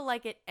feel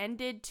like it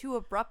ended too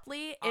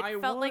abruptly.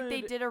 It felt like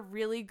they did a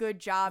really good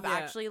job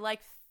actually like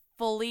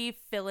fully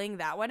filling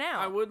that one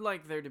out. I would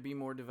like there to be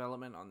more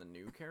development on the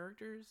new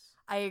characters.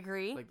 I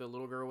agree. Like the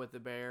little girl with the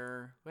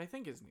bear, who I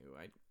think is new.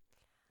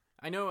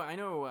 I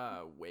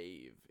know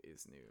Wave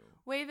is new.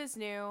 Wave is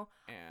new.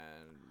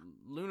 And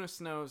Luna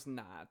Snow's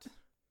not.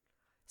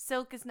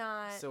 Silk is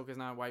not. Silk is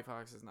not. White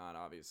Fox is not.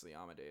 Obviously,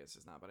 Amadeus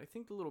is not. But I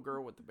think the little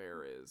girl with the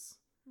bear is.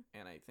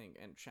 And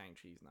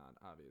Shang-Chi's not,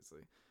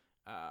 obviously.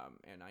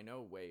 And I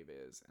know Wave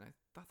is. And I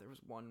thought there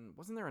was one.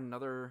 Wasn't there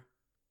another?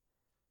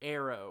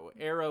 Arrow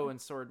and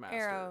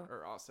Swordmaster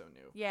are also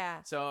new.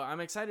 Yeah. So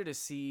I'm excited to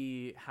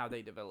see how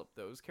they develop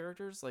those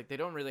characters. Like, they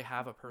don't really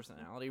have a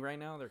personality right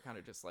now. They're kind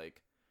of just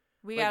like.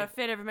 We gotta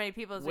fit as many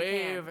people as we can.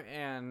 Wave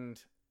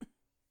and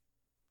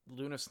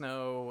Luna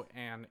Snow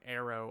and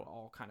Arrow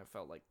all kind of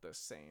felt like the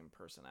same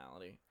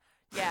personality.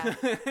 Yeah.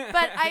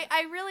 But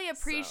I really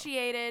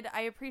appreciated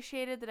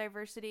the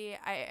diversity.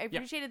 I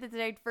appreciated that the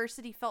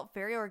diversity felt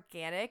very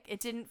organic. It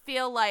didn't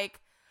feel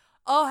like,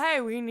 oh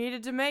hey, we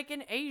needed to make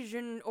an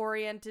Asian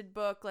oriented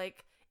book.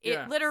 Like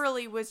it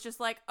literally was just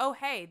like, oh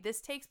hey,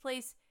 this takes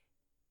place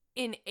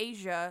in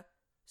Asia.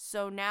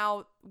 So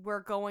now we're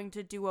going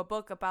to do a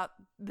book about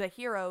the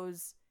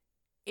heroes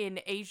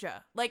in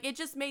Asia. Like, it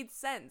just made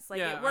sense.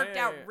 Like, it worked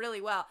out really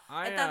well.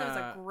 I thought it was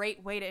a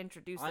great way to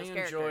introduce those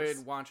characters. I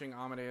enjoyed watching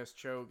Amadeus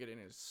Cho getting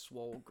his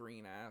swole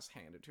green ass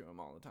handed to him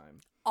all the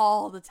time.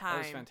 All the time.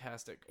 That was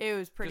fantastic. It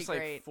was pretty great.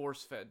 Just, like,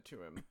 force-fed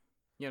to him.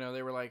 You know,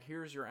 they were like,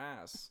 here's your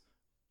ass.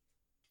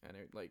 And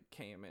it, like,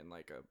 came in,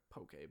 like, a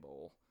poke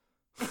bowl.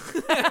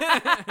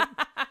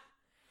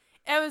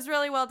 It was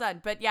really well done.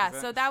 But, yeah,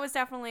 so that was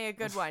definitely a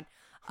good one.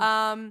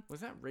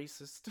 Was that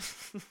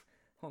racist?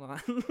 Hold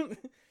on.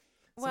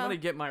 Somebody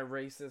get my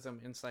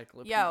racism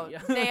encyclopedia. Yo,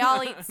 they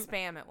all eat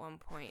Spam at one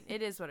point.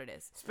 It is what it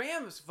is.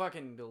 Spam is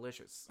fucking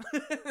delicious.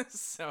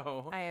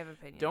 So I have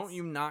opinions. Don't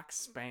you knock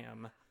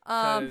Spam,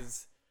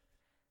 because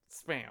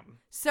Spam.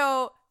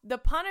 So the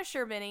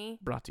Punisher mini,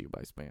 brought to you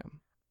by Spam.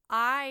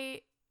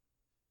 I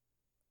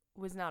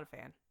was not a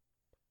fan.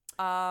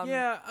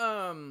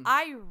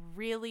 I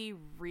really,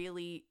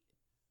 really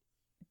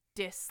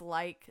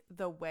dislike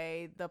the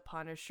way the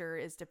Punisher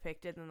is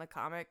depicted in the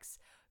comics,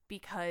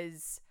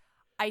 because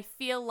I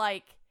feel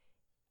like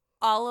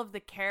all of the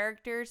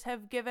characters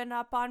have given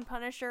up on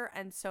Punisher,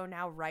 and so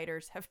now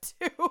writers have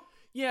too.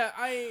 Yeah,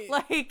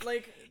 like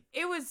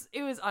it was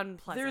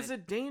unpleasant. There's a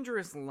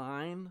dangerous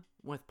line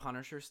with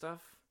Punisher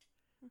stuff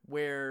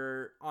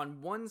where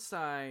on one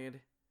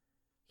side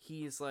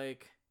he's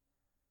like,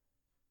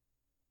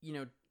 you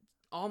know,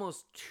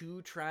 almost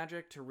too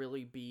tragic to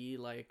really be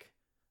like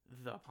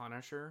the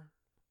Punisher,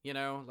 you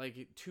know,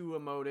 like too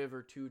emotive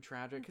or too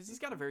tragic, because he's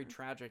got a very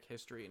tragic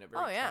history and a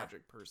very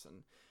tragic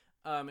person.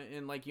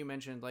 And like you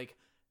mentioned, like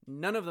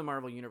none of the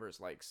Marvel universe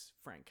likes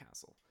Frank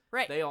Castle.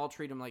 Right. They all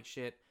treat him like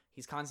shit.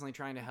 He's constantly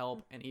trying to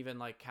help, and even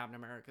like Captain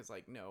America's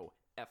like, no,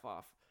 F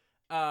off.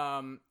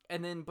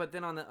 But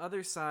then on the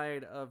other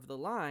side of the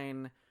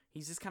line,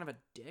 he's just kind of a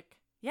dick.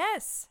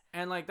 Yes.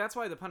 And like that's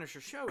why the Punisher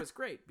show is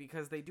great,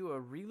 because they do a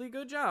really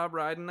good job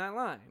riding that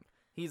line.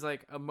 He's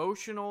like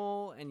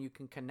emotional and you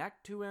can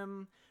connect to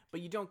him, but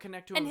you don't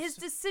connect to him. And his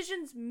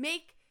decisions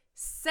make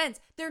sense.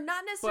 They're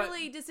not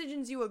necessarily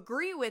decisions you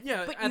agree with,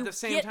 but at you the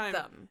same get time,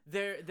 them.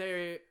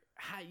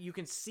 You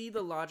can see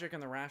the logic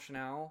and the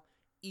rationale,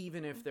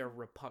 even if they're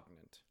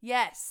repugnant.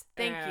 Yes,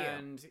 thank you.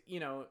 And, you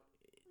know,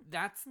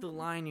 that's the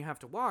line you have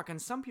to walk.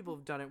 And some people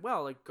have done it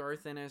well. Like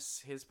Garth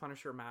Ennis, his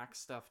Punisher Max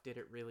stuff did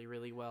it really,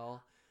 really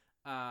well.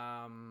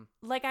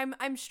 Like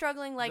I'm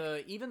struggling. Like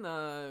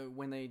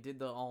when they did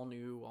the all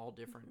new, all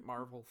different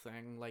Marvel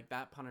thing, like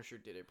that Punisher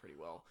did it pretty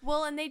well.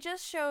 Well, and they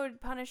just showed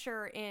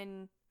Punisher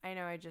in. I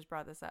know I just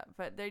brought this up,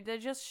 but they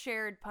just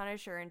shared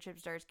Punisher in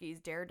Chip Zdarsky's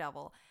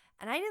Daredevil,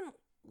 and I didn't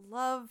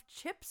love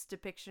Chip's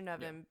depiction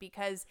of him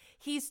because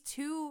he's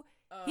too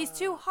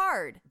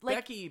hard.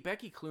 Like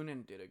Becky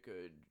Cloonan did a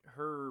good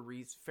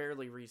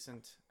fairly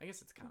recent. I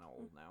guess it's kind of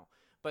old now,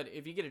 but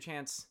if you get a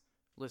chance,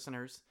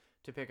 listeners,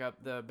 to pick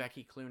up the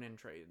Becky Cloonan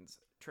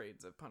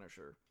trades of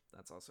Punisher,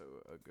 that's also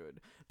a good.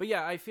 But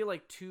yeah, I feel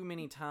like too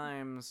many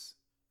times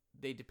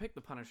they depict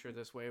the Punisher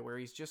this way, where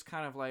he's just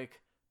kind of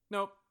like,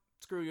 nope,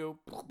 screw you,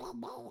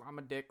 I'm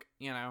a dick,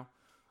 you know.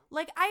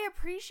 Like, I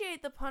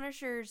appreciate the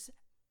Punisher's.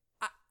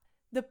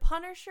 The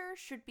Punisher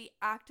should be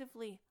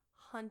actively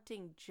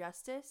hunting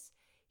justice.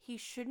 He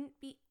shouldn't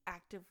be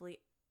actively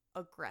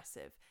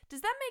aggressive.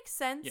 Does that make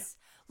sense? Yeah.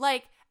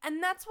 Like,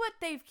 and that's what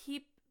they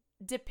keep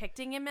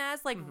depicting him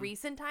as, like,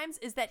 recent times,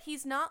 is that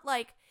he's not,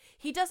 like,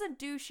 he doesn't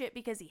do shit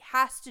because he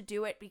has to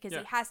do it, because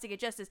he has to get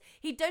justice.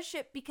 He does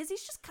shit because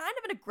he's just kind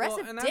of an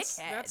aggressive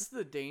dickhead. That's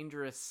the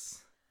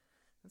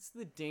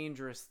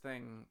dangerous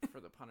thing for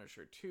the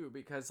Punisher, too,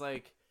 because,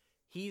 like,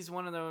 he's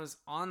one of those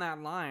on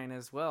that line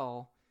as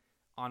well.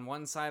 On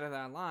one side of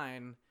that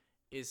line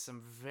is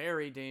some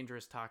very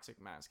dangerous toxic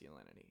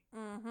masculinity,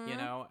 you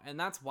know? And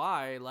that's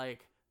why,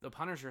 like, the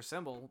Punisher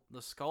symbol,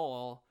 the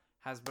skull,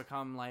 has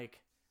become,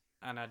 like,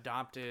 an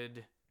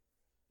adopted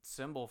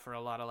symbol for a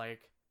lot of,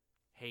 like,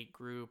 hate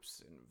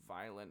groups and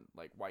violent,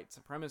 like, white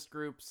supremacist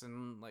groups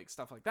and, like,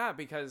 stuff like that,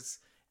 because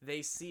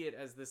they see it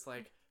as this,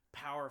 like,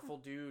 powerful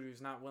dude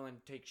who's not willing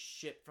to take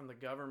shit from the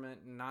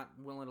government and not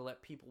willing to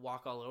let people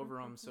walk all over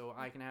him, so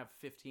I can have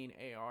 15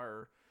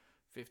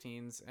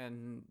 AR-15s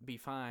and be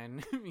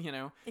fine, you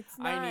know?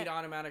 I need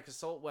automatic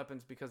assault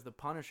weapons because the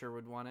Punisher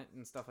would want it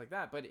and stuff like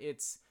that, but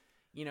it's,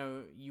 you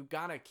know, you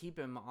gotta keep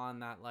him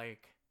on that,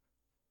 like,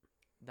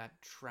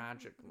 that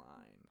tragic line.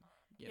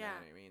 You know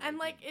what I mean? And,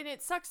 like, and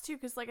it sucks, too,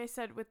 because, like I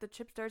said, with the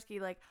Chip Zdarsky,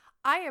 like,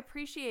 I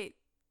appreciate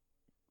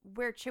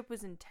where Chip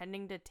was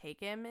intending to take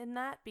him in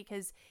that,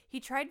 because he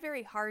tried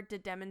very hard to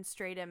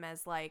demonstrate him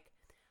as, like,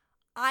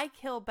 I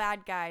kill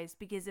bad guys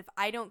because if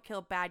I don't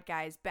kill bad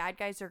guys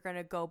are going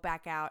to go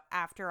back out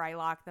after I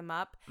lock them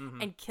up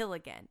and kill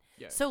again.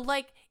 Yeah. So,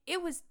 like,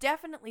 it was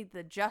definitely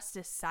the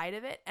justice side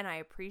of it, and I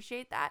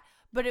appreciate that,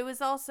 but it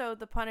was also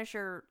the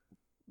Punisher,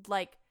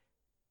 like,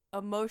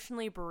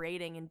 emotionally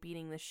berating and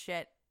beating the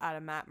shit out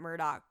of Matt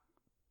Murdock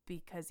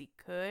because he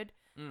could.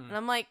 And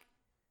I'm like,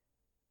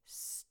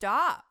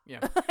 stop. Yeah.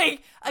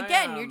 Like,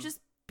 again, you're just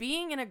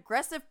being an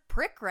aggressive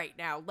prick right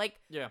now. Like,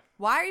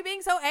 why are you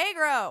being so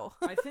aggro?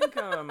 I think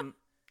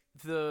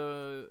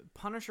the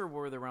Punisher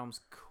War of the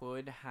Realms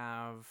could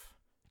have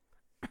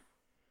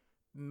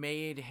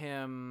made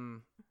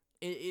him...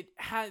 They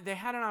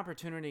had an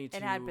opportunity to...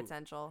 It had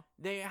potential.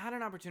 They had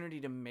an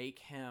opportunity to make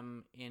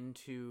him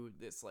into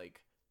this,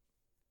 like,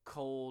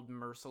 cold,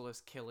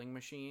 merciless killing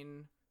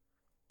machine,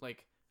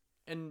 like,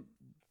 and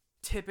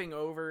tipping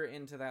over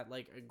into that,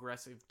 like,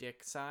 aggressive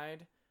dick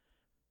side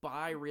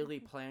by really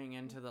playing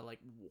into the, like,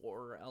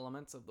 war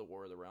elements of the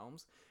War of the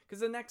Realms. Because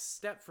the next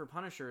step for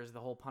Punisher is the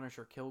whole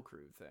Punisher kill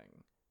crew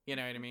thing. You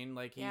know what I mean?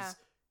 Like, he's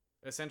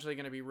essentially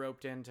going to be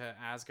roped into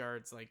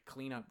Asgard's, like,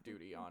 cleanup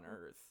duty on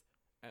Earth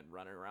and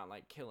running around,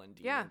 like, killing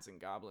demons and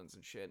goblins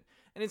and shit.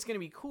 And it's going to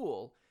be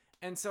cool.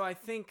 And so I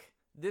think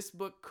this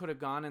book could have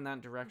gone in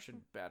that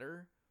direction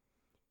better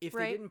if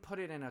they didn't put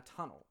it in a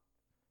tunnel.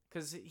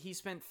 Because he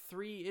spent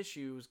 3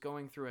 issues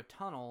going through a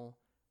tunnel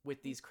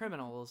with these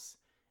criminals,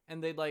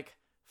 and they'd, like,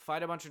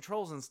 fight a bunch of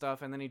trolls and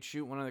stuff, and then he'd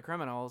shoot one of the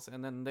criminals,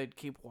 and then they'd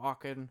keep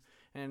walking,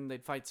 and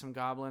they'd fight some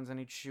goblins, and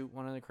he'd shoot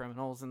one of the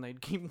criminals, and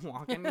they'd keep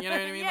walking. You know what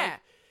I mean? Like,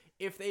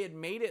 if they had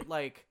made it,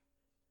 like,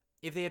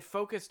 if they had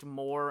focused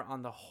more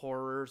on the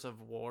horrors of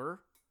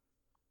war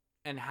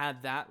and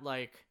had that,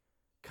 like,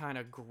 kind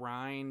of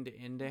grind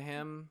into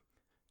him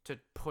to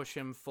push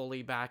him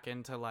fully back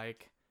into,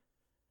 like,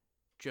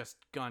 just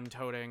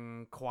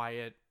gun-toting,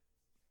 quiet,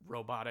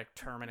 robotic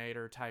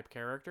Terminator type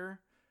character,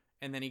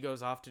 and then he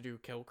goes off to do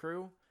Kill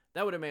Crew,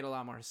 that would have made a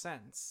lot more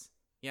sense,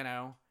 you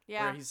know?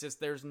 Yeah. Where he's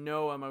just, there's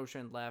no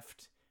emotion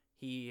left.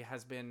 He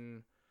has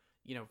been,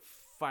 you know,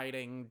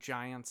 fighting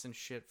giants and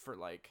shit for,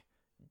 like,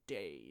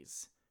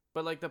 days.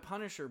 But, like, the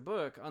Punisher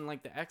book,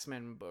 unlike the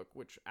X-Men book,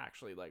 which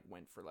actually, like,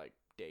 went for, like,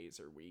 days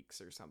or weeks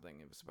or something,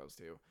 it was supposed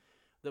to,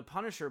 the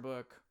Punisher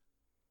book,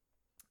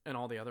 and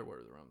all the other War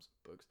of the Realms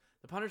books,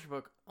 the Punisher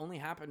book only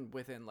happened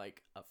within,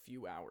 like, a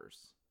few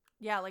hours.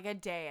 Yeah, like a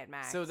day at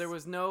max. So there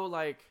was no,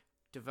 like,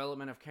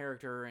 development of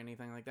character or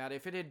anything like that.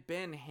 If it had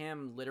been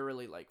him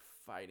literally, like,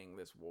 fighting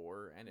this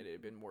war, and it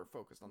had been more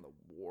focused on the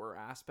war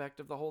aspect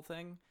of the whole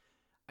thing,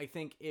 I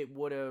think it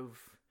would have,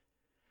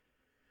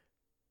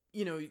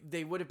 you know,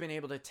 they would have been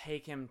able to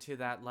take him to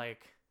that,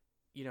 like,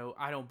 you know,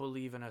 I don't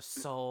believe in a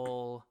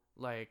soul,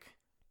 like,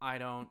 I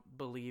don't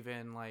believe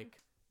in,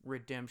 like,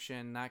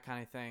 redemption, that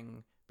kind of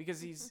thing. Because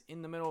he's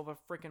in the middle of a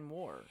freaking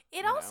war.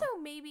 It also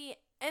maybe,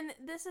 and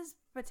this is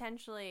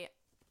potentially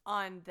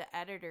on the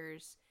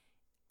editors,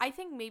 I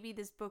think maybe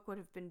this book would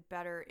have been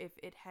better if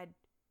it had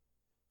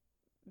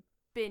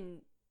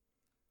been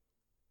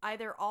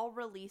either all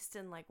released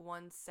in like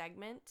one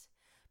segment,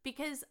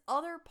 because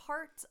other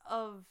parts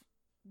of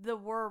the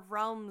War of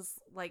Realms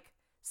like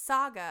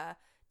saga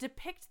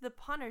depict the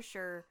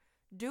Punisher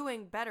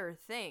doing better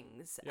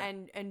things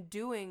and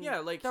doing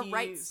like the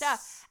right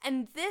stuff.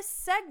 And this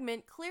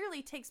segment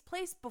clearly takes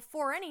place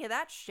before any of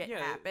that shit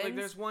happens. Like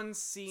there's one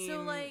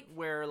scene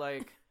where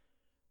like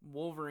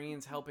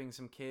Wolverine's helping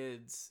some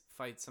kids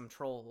fight some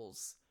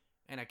trolls,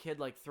 and a kid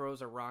like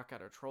throws a rock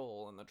at a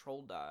troll and the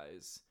troll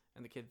dies,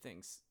 and the kid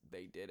thinks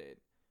they did it,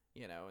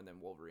 you know, and then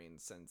Wolverine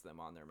sends them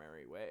on their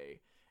merry way.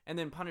 And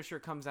then Punisher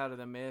comes out of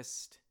the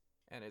mist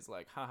and is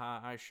like, haha,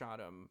 I shot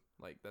him.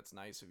 Like, that's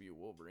nice of you,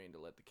 Wolverine, to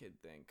let the kid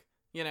think.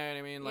 You know what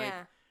I mean? Like,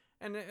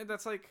 and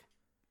that's like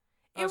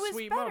a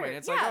sweet moment.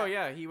 It's like, oh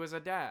yeah, he was a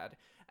dad.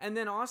 And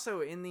then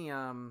also in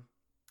the,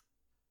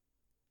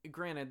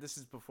 granted, this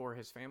is before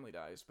his family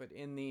dies, but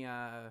in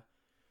the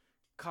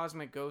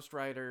Cosmic Ghost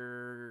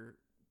Rider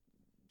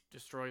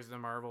Destroys the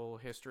Marvel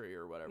History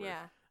or whatever.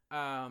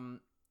 Yeah.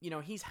 You know,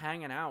 he's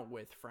hanging out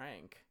with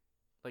Frank.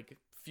 Like,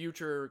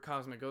 future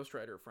Cosmic Ghost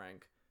Rider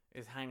Frank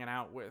is hanging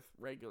out with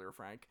regular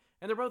Frank.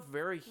 And they're both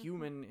very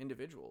human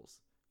individuals.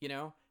 You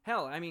know?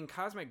 Hell, I mean,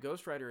 Cosmic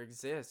Ghost Rider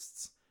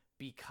exists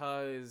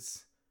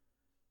because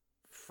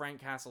Frank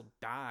Castle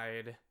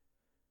died.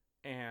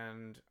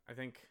 And I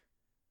think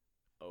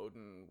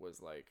Odin was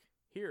like,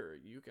 here,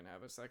 you can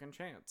have a second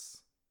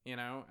chance. You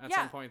know? At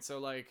some point. So,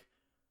 like,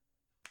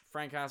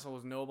 Frank Castle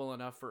was noble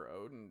enough for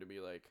Odin to be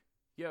like,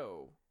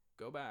 yo,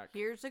 go back.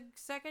 Here's a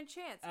second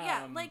chance.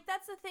 Yeah, like,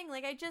 that's the thing.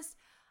 Like,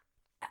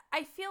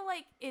 I feel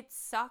like it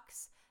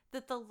sucks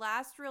that the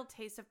last real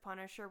taste of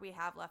Punisher we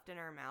have left in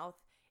our mouth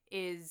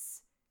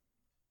is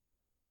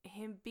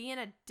him being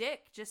a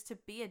dick just to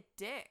be a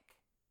dick.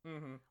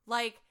 Mm-hmm.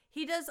 Like,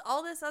 he does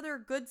all this other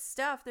good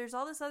stuff. There's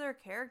all this other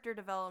character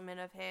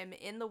development of him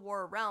in the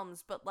War of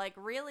Realms, but, like,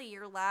 really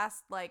your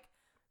last, like,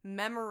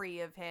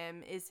 memory of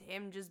him is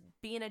him just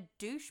being a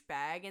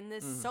douchebag in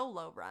this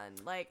solo run.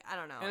 Like, I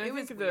don't know. And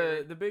I think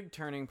the big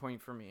turning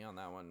point for me on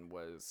that one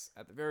was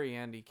at the very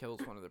end, he kills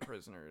one of the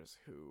prisoners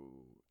who,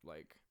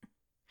 like,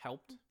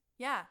 helped.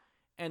 Yeah.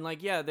 And,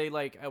 like, yeah, they,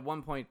 like, at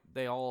one point,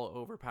 they all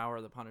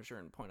overpower the Punisher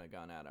and point a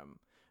gun at him.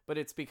 But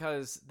it's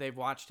because they've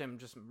watched him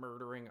just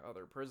murdering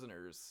other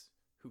prisoners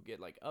who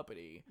get, like,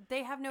 uppity.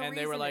 They have no reason to trust him. And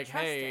they were like,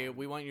 hey,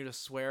 we want you to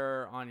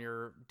swear on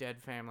your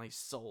dead family's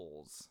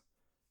souls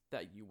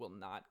that you will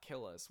not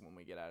kill us when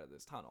we get out of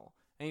this tunnel.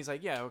 And he's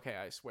like, yeah, okay,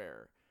 I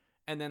swear.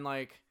 And then,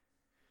 like,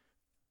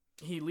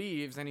 he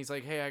leaves and he's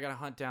like, hey, I gotta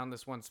hunt down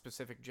this one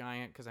specific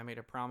giant because I made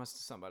a promise to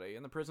somebody.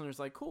 And the prisoner's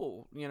like,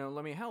 cool, you know,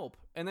 let me help.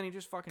 And then he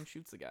just fucking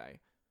shoots the guy.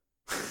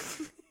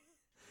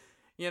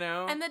 You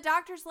know? And the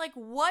doctor's like,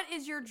 what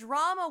is your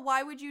drama?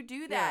 Why would you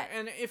do that? Yeah,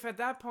 and if at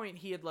that point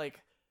he had, like,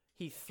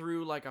 he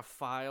threw, like, a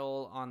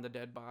file on the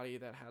dead body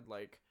that had,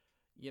 like,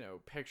 you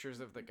know, pictures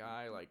of the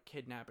guy, like,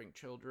 kidnapping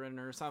children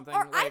or something.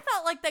 Or like, I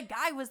thought, like, the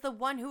guy was the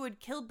one who had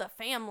killed the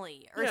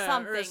family or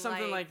something. Or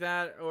something like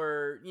that.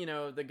 Or, you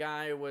know, the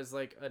guy was,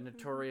 like, a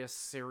notorious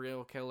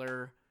serial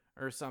killer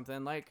or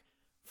something. Like,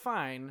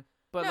 fine.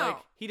 But, like,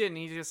 he didn't.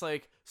 He just,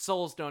 like,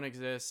 souls don't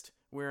exist.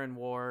 We're in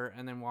war.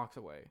 And then walks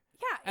away.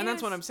 Yeah. And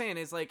that's what I'm saying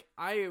is, like,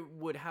 I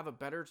would have a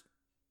better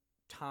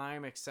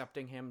time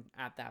accepting him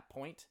at that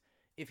point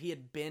if he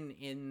had been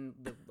in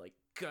the, like,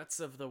 guts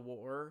of the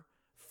war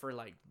for,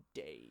 like,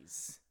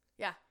 days.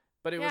 Yeah.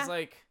 But it was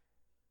like,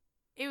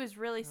 it was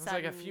really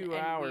sudden, like a few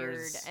and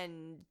hours weird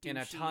and in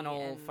a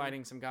tunnel and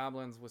fighting some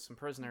goblins with some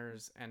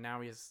prisoners, and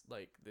now he's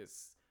like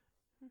this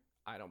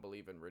I don't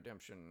believe in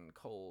redemption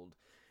cold.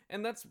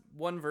 And that's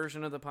one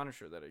version of the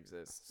Punisher that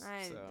exists.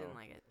 I didn't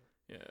like it.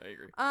 Yeah, I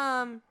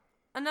agree.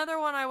 Another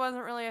one I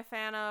wasn't really a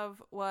fan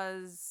of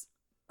was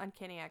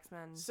Uncanny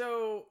X-Men.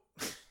 So,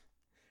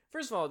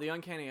 first of all, the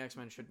Uncanny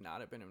X-Men should not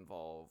have been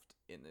involved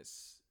in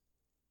this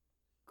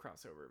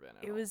crossover event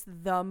at all. It was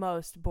the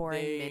most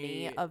boring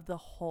mini of the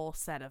whole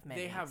set of minis.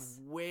 They have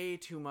way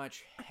too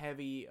much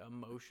heavy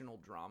emotional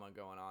drama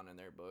going on in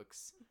their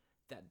books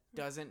that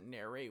doesn't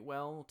narrate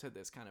well to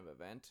this kind of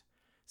event.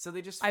 So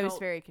they just I was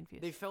very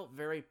confused. They felt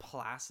very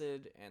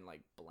placid and,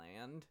 like,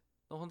 bland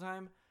the whole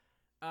time.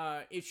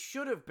 It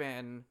should have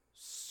been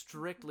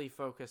strictly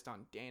focused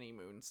on Danny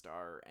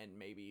Moonstar and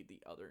maybe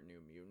the other New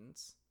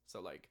Mutants.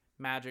 So, like,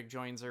 Magic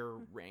joins her,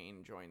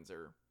 Rain joins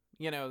her,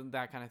 you know,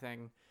 that kind of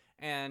thing.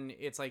 And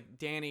it's, like,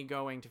 Danny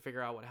going to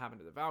figure out what happened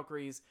to the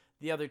Valkyries,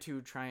 the other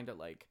two trying to,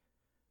 like,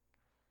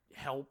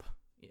 help.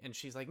 And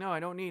she's like, no,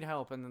 I don't need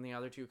help. And then the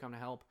other two come to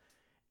help.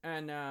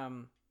 And,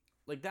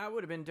 like, that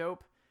would have been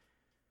dope.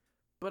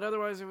 But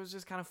otherwise, it was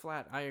just kind of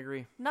flat. I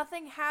agree.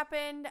 Nothing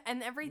happened,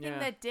 and everything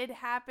that did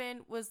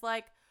happen was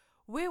like,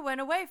 we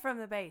went away from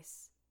the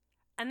base,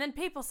 and then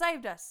people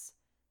saved us,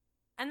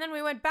 and then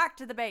we went back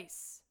to the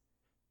base,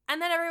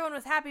 and then everyone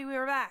was happy we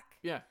were back.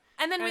 Yeah.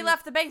 And then we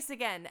left the base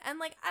again, and,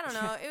 like, I don't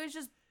know, it was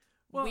just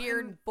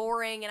weird and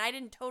boring, and I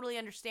didn't totally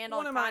understand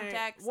all the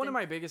context. One of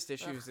my biggest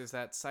issues is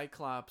that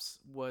Cyclops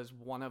was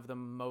one of the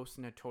most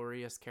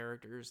notorious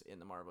characters in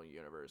the Marvel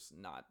Universe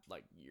not,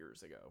 like,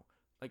 years ago.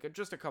 Like,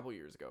 just a couple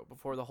years ago,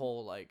 before the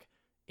whole, like,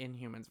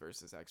 Inhumans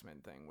versus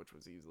X-Men thing, which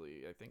was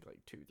easily, I think, like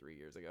 2-3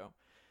 years ago.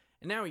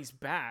 And now he's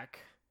back,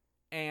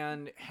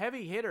 and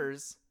heavy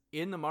hitters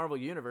in the Marvel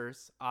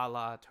Universe, a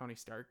la Tony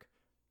Stark,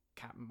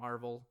 Captain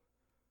Marvel,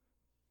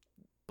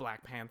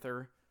 Black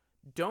Panther,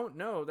 don't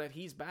know that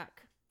he's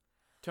back.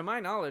 To my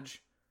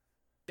knowledge,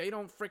 they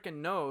don't freaking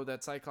know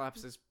that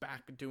Cyclops is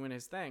back doing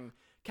his thing.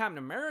 Captain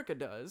America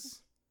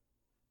does,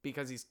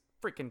 because he's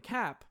freaking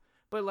Cap.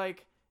 But,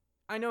 like,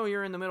 I know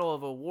you're in the middle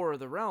of a War of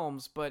the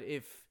Realms, but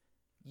if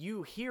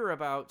you hear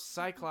about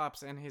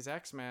Cyclops and his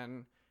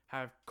X-Men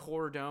have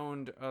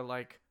cordoned a,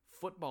 like,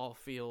 football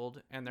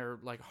field and they're,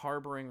 like,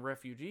 harboring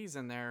refugees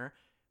in there,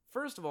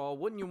 first of all,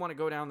 wouldn't you want to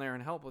go down there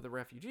and help with the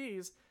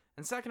refugees?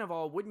 And second of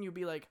all, wouldn't you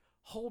be like,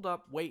 hold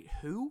up, wait,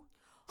 who?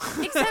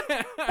 Except,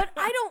 but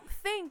I don't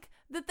think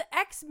that the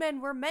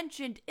X-Men were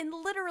mentioned in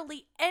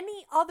literally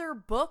any other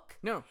book.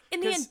 No,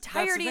 in the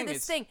entirety of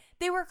this thing.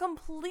 They were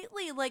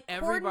completely, like,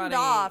 cordoned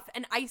off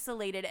and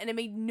isolated, and it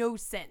made no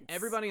sense.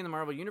 Everybody in the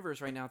Marvel Universe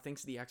right now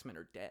thinks the X-Men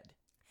are dead.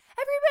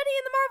 Everybody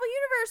in the Marvel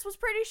Universe was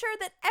pretty sure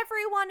that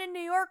everyone in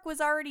New York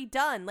was already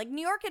done. Like,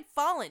 New York had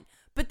fallen.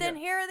 But then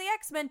here are the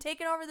X-Men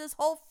taking over this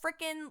whole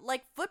freaking,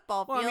 like,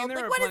 football field. I mean,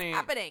 like, what is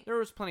happening? There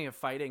was plenty of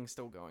fighting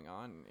still going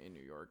on in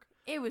New York.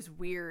 It was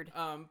weird.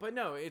 But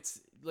no,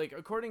 it's, like,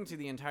 according to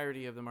the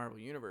entirety of the Marvel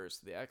Universe,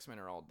 the X-Men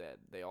are all dead.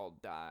 They all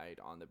died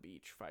on the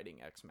beach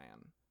fighting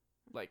X-Man.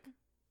 Like,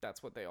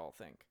 that's what they all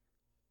think.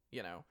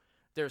 You know?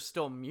 There's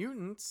still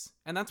mutants,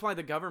 and that's why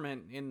the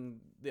government in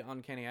the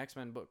Uncanny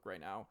X-Men book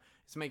right now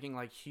is making,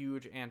 like,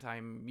 huge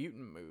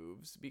anti-mutant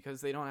moves,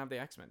 because they don't have the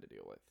X-Men to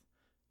deal with.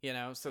 You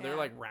know? So they're,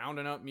 like,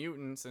 rounding up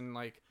mutants and,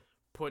 like,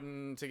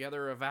 putting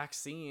together a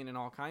vaccine and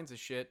all kinds of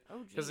shit.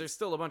 Because there's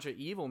still a bunch of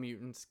evil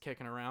mutants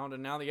kicking around,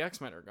 and now the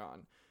X-Men are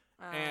gone.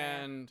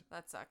 And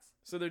that sucks.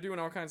 So they're doing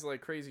all kinds of,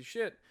 like, crazy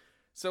shit.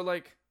 So,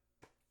 like,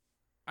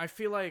 I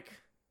feel like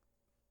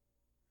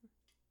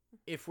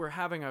if we're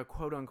having a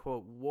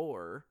quote-unquote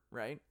war,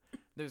 right,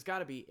 there's got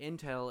to be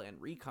intel and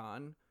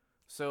recon.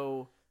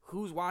 So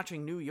who's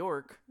watching New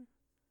York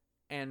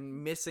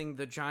and missing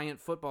the giant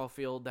football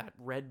field that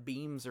red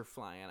beams are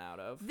flying out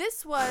of?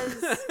 This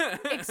was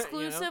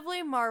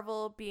exclusively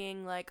Marvel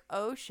being like,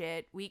 oh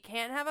shit, we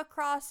can't have a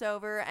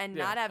crossover and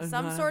not have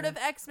some sort of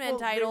X-Men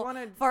title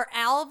for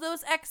all of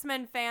those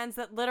X-Men fans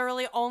that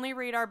literally only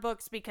read our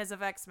books because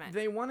of X-Men.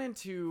 They wanted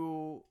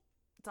to...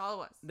 That's all it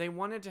was. They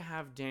wanted to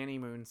have Dani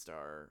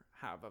Moonstar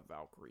have a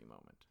Valkyrie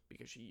moment,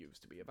 because she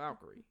used to be a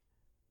Valkyrie.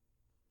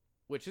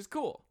 Which is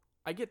cool.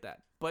 I get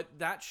that. But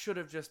that should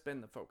have just been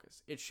the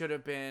focus. It should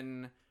have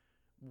been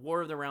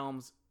War of the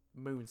Realms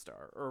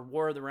Moonstar, or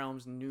War of the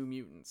Realms New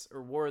Mutants,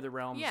 or War of the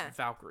Realms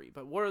Valkyrie.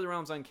 But War of the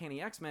Realms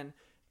Uncanny X-Men,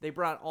 they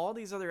brought all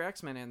these other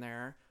X-Men in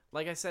there.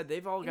 Like I said,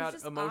 they've all got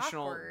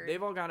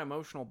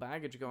emotional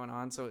baggage going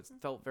on, so it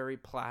felt very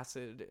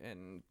placid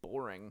and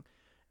boring.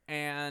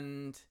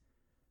 And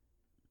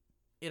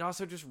it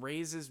also just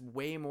raises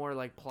way more,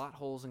 like, plot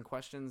holes and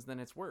questions than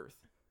it's worth.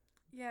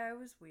 Yeah, it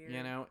was weird.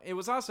 You know, it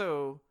was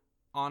also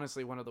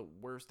honestly one of the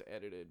worst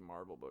edited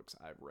Marvel books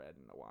I've read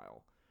in a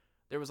while.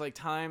 There was, like,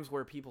 times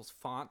where people's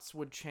fonts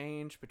would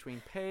change between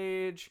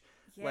page.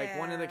 Yeah. Like,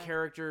 one of the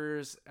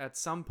characters at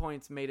some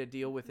points made a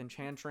deal with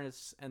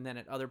Enchantress, and then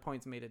at other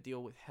points made a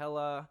deal with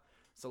Hela.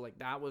 So, like,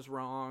 that was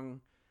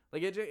wrong.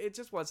 Like, it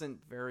just wasn't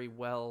very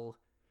well...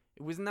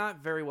 It was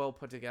not very well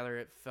put together.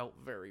 It felt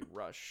very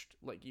rushed,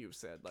 like you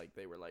said. Like,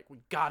 they were like, we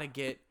gotta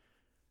get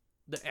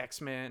the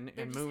X-Men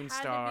and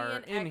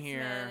Moonstar in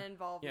here.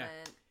 Involvement.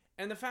 Yeah.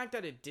 And the fact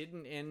that it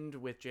didn't end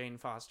with Jane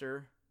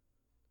Foster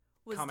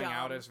coming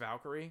out as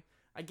Valkyrie.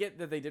 I get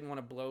that they didn't want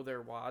to blow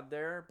their wad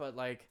there, but,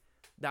 like,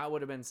 that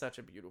would have been such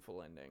a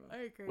beautiful ending.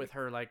 I agree. With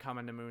her, like,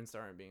 coming to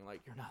Moonstar and being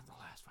like, you're not the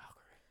last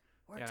Valkyrie.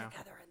 We're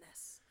together in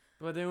this.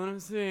 But they want to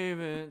save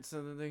it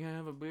so that they can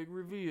have a big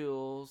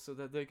reveal, so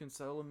that they can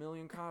sell 1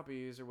 million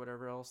copies or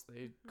whatever else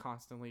they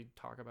constantly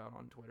talk about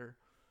on Twitter.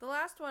 The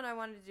last one I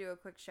wanted to do a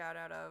quick shout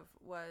out of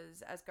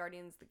was As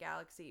Guardians of the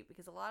Galaxy,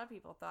 because a lot of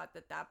people thought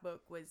that that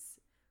book was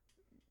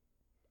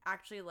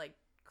actually, like,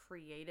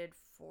 created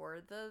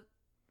for the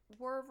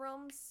War of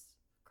Realms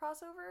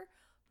crossover,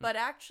 but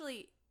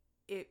actually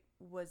it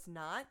was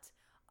not.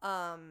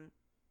 I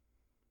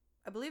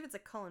believe it's a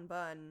Cullen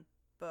Bunn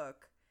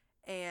book,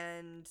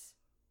 and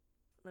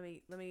let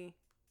me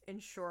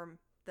ensure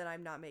that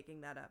I'm not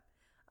making that up.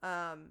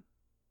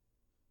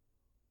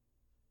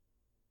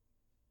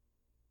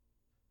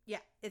 Yeah,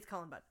 it's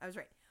Cullen Bunn. I was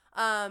right.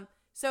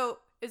 So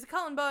it was a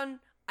Cullen Bunn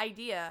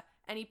idea,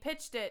 and he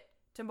pitched it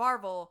to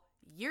Marvel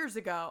years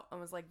ago and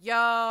was like,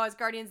 yo, as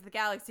Guardians of the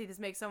Galaxy, this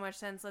makes so much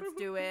sense. Let's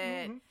do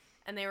it.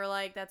 And they were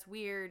like, that's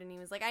weird. And he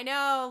was like, I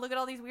know. Look at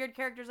all these weird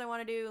characters I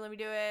want to do. Let me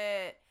do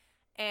it.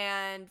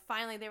 And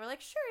finally they were like,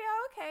 sure,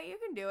 yeah, okay, you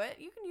can do it.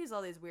 You can use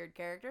all these weird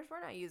characters.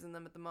 We're not using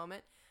them at the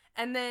moment.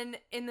 And then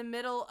in the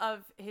middle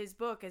of his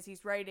book, as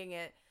he's writing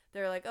it,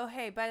 they're like, oh,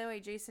 hey, by the way,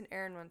 Jason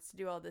Aaron wants to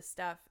do all this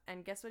stuff.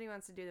 And guess what he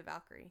wants to do? The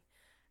Valkyrie.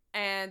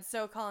 And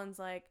so Colin's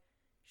like,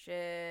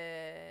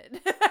 shit.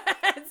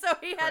 And so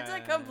he had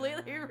to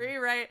completely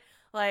rewrite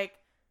like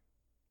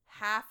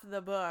half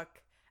the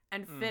book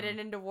and fit it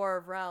into War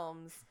of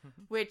Realms,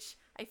 which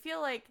I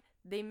feel like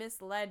they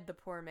misled the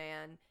poor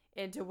man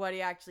into what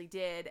he actually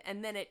did.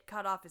 And then it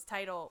cut off his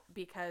title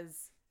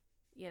because,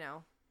 you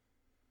know,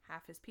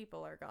 half his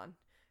people are gone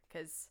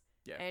because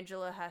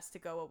Angela has to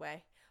go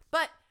away.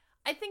 But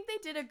I think they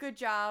did a good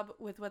job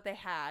with what they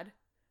had.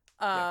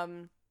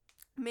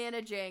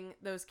 Managing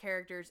those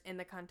characters in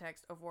the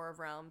context of War of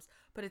Realms,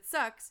 but it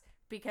sucks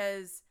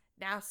because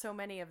now so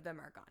many of them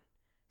are gone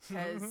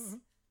because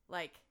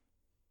like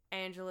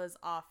Angela's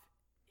off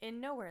in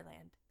Nowhere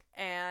Land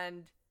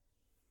and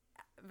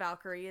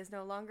Valkyrie is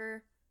no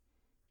longer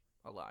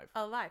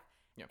alive.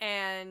 Yep.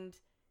 And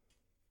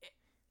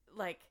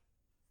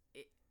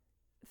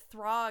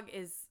Throg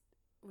is,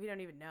 we don't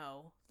even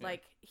know.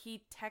 Like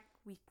we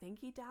think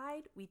he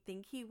died. We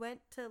think he went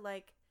to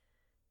like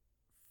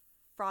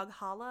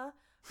Froghala,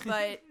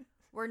 but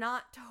we're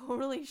not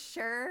totally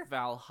sure.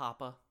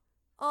 Valhalla.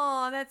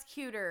 Oh, that's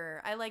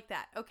cuter. I like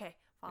that. Okay,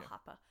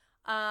 Valhalla.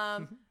 Yeah.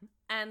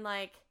 And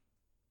like,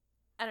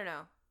 I don't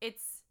know.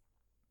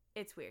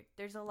 It's weird.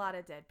 There's a lot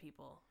of dead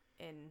people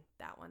in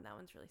that one. That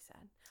one's really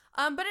sad.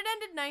 But it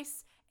ended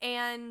nice,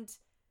 and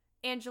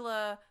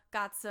Angela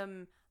got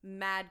some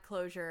mad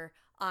closure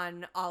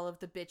on all of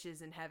the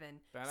bitches in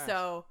heaven. Badass.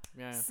 So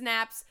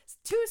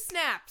two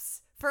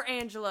snaps for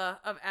Angela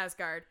of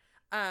Asgard.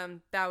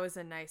 That was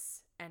a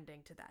nice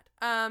ending to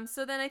that.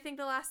 So then I think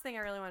the last thing I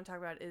really want to talk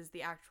about is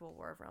the actual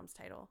War of Realms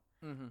title.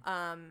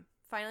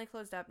 Finally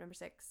closed up, number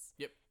 6.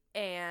 Yep.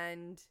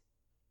 And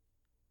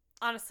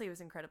honestly, it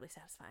was incredibly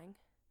satisfying.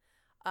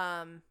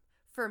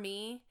 For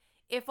me,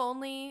 if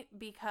only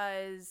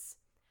because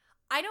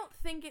I don't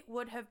think it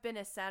would have been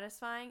as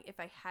satisfying if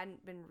I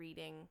hadn't been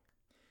reading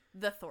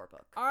the Thor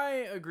book. I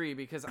agree,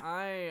 because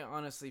I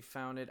honestly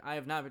found it, I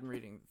have not been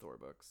reading the Thor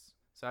books,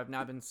 so I've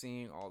not been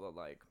seeing all the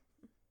like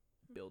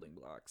building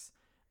blocks.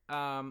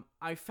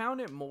 I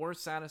found it more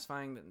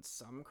satisfying than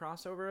some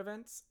crossover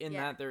events in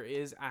that there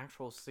is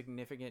actual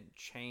significant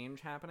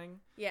change happening.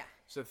 Yeah.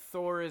 So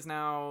Thor is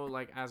now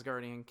like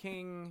Asgardian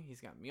king.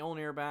 He's got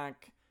Mjolnir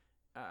back.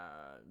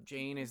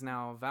 Jane is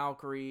now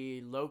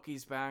Valkyrie.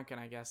 Loki's back and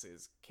I guess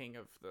is king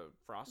of the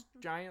Frost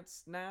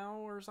Giants now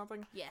or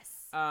something.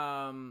 Yes.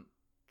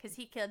 'Cause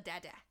he killed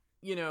Dada.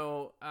 You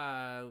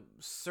know,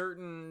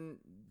 certain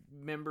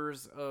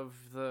members of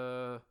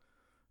the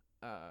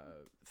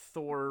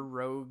Thor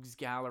Rogues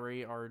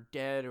Gallery are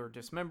dead or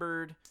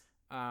dismembered.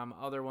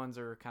 Other ones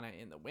are kind of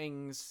in the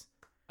wings.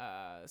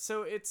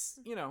 So it's,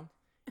 you know,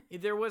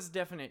 there was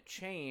definite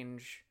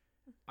change.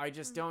 I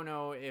just don't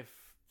know if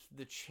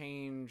the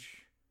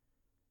change,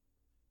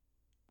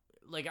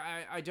 like,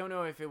 I don't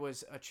know if it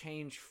was a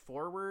change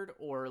forward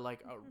or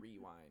like a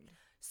rewind.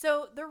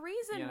 So the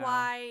reason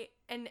why,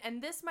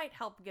 and this might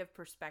help give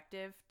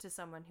perspective to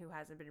someone who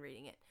hasn't been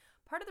reading it.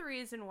 Part of the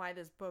reason why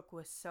this book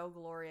was so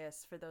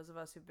glorious for those of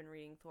us who've been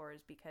reading Thor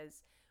is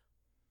because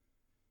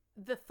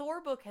the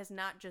Thor book has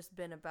not just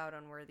been about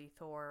Unworthy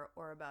Thor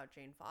or about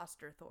Jane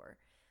Foster Thor.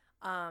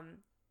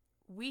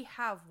 We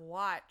have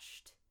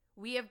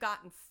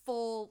gotten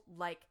full,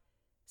 like,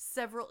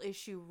 several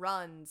issue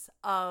runs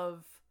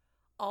of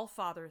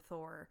Allfather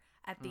Thor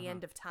at the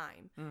end of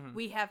time.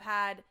 We have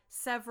had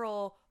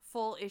several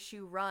full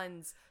issue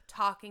runs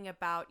talking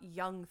about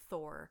young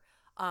Thor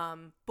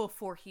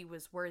before he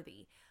was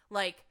worthy.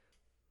 Like,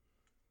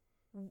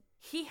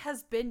 he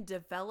has been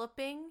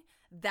developing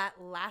that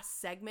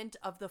last segment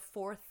of the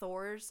 4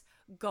 Thors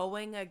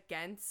going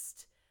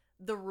against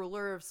the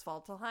ruler of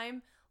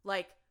Svartalheim,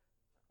 like,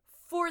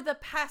 for the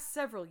past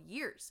several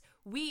years.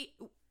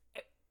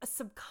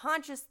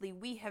 Subconsciously,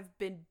 we have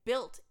been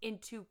built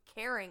into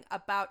caring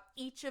about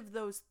each of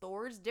those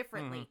Thors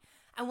differently.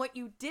 And what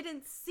you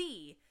didn't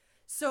see.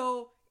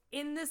 So,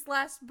 in this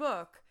last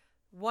book,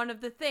 one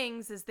of the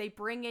things is they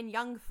bring in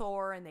young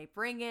Thor and they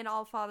bring in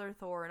Allfather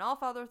Thor. And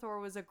Allfather Thor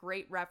was a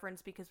great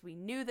reference because we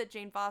knew that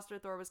Jane Foster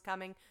Thor was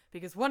coming,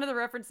 because one of the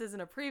references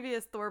in a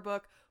previous Thor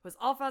book was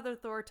Allfather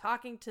Thor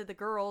talking to the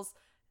girls,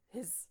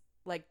 his,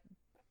 like,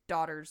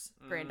 daughters,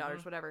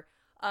 granddaughters, whatever,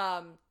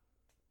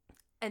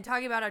 and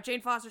talking about how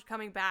Jane Foster's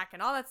coming back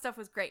and all that stuff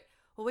was great.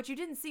 Well, what you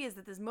didn't see is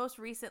that this most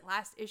recent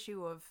last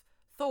issue of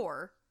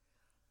Thor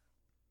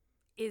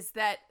is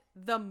that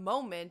the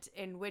moment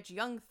in which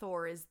young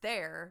Thor is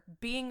there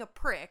being a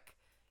prick,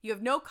 you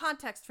have no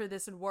context for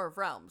this in War of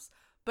Realms,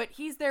 but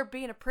he's there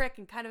being a prick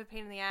and kind of a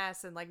pain in the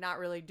ass and like not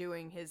really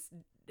doing his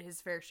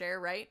fair share,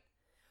 right?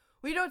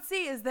 What you don't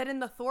see is that in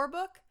the Thor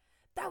book,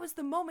 that was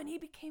the moment he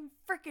became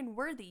freaking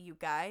worthy, you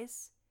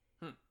guys.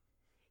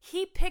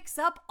 He picks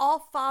up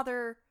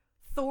Allfather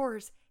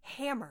Thor's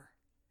hammer.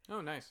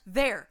 Oh, nice.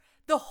 There.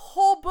 The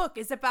whole book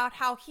is about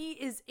how he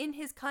is, in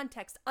his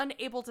context,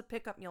 unable to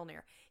pick up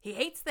Mjolnir. He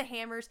hates the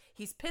hammers.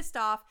 He's pissed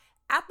off.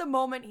 At the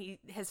moment, he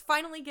has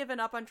finally given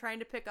up on trying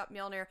to pick up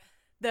Mjolnir.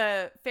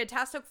 the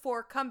Fantastic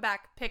Four come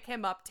back, pick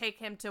him up, take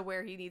him to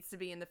where he needs to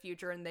be in the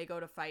future, and they go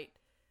to fight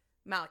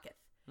Malekith.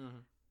 Mm-hmm.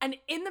 And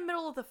in the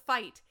middle of the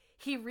fight,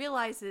 he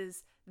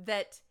realizes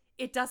that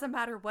it doesn't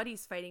matter what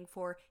he's fighting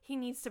for. He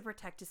needs to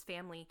protect his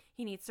family.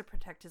 He needs to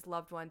protect his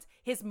loved ones.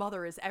 His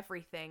mother is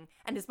everything.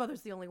 And his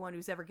mother's the only one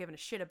who's ever given a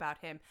shit about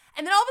him.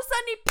 And then all of a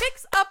sudden he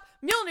picks up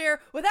Mjolnir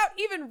without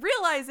even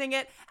realizing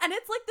it. And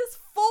it's like this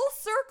full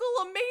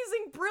circle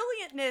amazing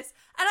brilliantness.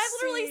 And I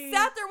literally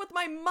sat there with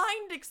my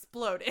mind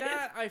exploded.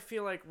 That I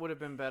feel like would have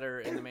been better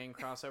in the main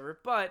crossover.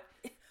 But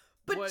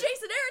Jason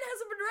Aaron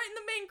hasn't been writing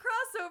the main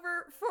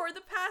crossover for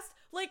the past,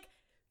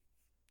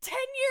 10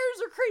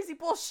 years or crazy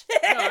bullshit.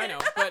 No, I know,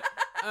 but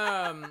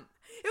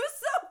it was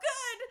so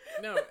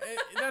good. No,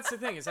 that's the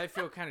thing is I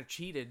feel kind of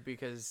cheated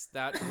because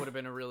that would have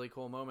been a really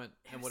cool moment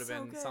and would have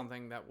been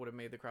something that would have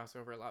made the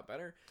crossover a lot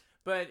better.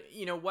 But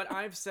what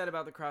I've said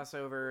about the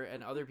crossover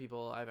and other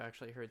people I've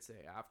actually heard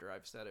say after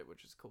I've said it,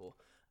 which is cool,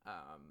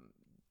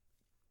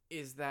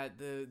 is that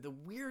the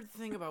weird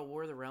thing about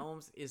War of the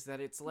Realms is that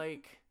it's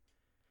like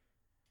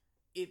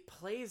it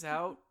plays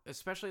out,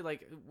 especially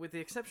with the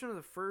exception of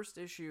the first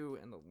issue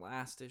and the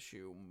last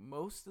issue,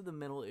 most of the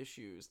middle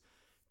issues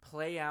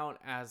play out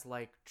as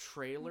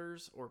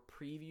trailers or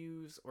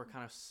previews or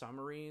kind of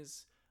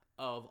summaries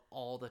of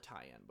all the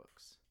tie-in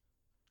books.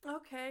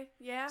 Okay,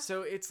 yeah.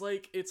 So it's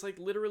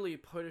literally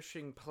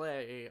pushing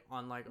play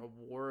on a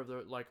War of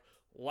the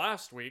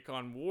last week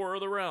on War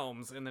of the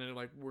Realms, and then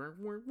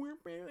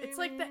it's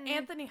like the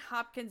Anthony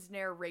Hopkins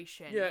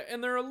narration. Yeah,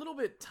 and they're a little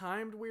bit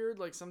timed weird.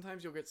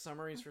 Sometimes you'll get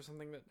summaries for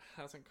something that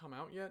hasn't come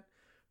out yet,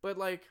 but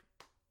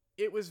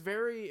it was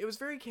very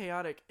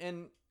chaotic.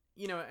 And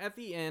at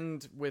the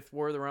end with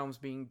War of the Realms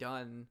being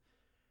done,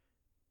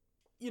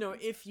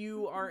 if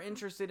you are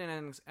interested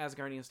in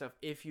Asgardian stuff,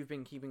 if you've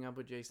been keeping up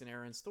with Jason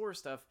Aaron's Thor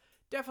stuff,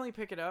 definitely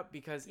pick it up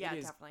because it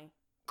is definitely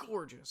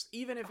gorgeous.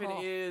 Even if it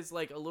is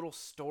a little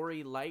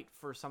story light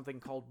for something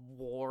called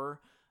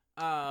War,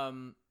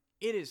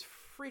 it is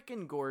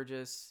freaking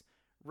gorgeous.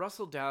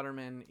 Russell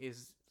Dowderman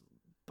is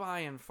by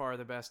and far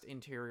the best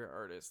interior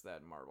artist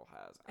that Marvel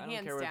has. I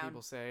don't care what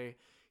people say.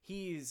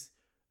 He's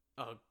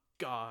a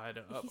god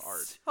of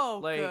art.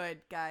 So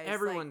good, guys.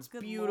 Everyone's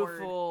good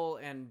beautiful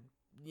Lord. and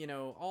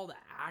all the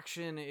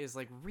action is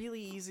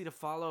really easy to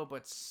follow,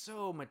 but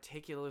so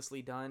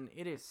meticulously done.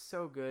 It is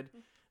so good.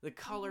 The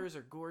colors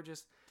are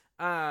gorgeous.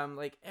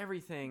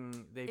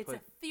 Everything it's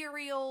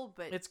ethereal,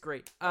 but it's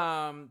great.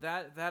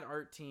 That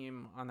art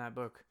team on that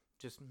book,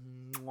 just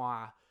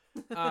mwah.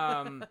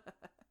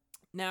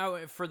 Now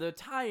for the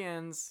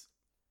tie-ins,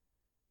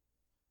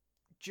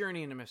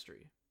 Journey into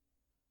Mystery.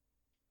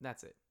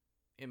 That's it,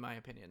 in my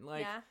opinion.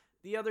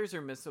 The others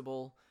are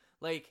missable.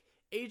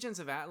 Agents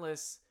of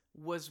Atlas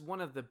was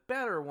one of the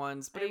better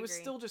ones, but it was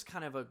still just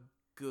kind of a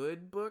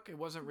good book. It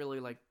wasn't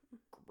really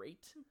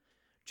great.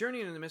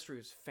 Journey into the Mystery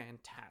was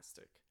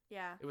fantastic.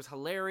 Yeah. It was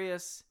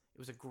hilarious. It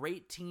was a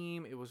great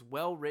team. It was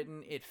well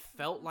written. It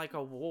felt like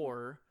a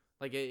war.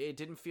 It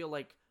didn't feel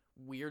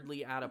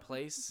weirdly out of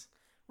place.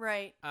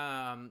 Right.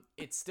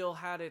 It still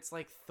had its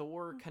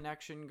Thor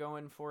connection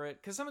going for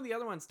it. Because some of the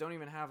other ones don't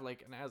even have an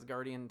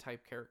Asgardian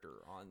type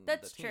character on the team.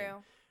 That's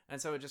true.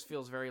 And so it just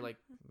feels very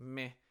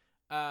meh.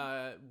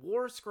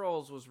 War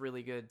Scrolls was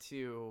really good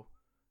too.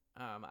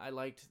 I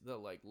liked the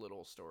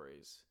little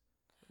stories.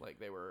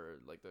 They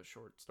were the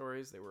short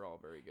stories. They were all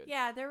very good.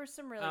 Yeah, there were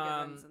some really good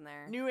ones in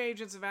there. New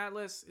Agents of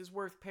Atlas is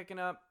worth picking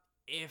up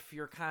if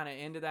you're kind of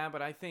into that,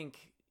 but I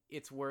think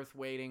it's worth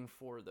waiting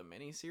for the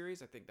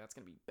miniseries. I think that's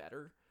going to be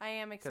better. I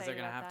am excited because they're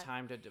going to have that.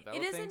 time to develop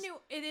things.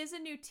 It is a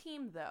new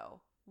team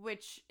though,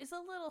 which is a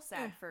little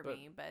sad for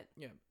me, but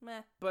yeah.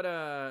 Meh.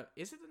 But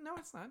is it? No,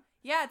 it's not.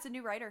 Yeah, it's a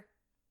new writer.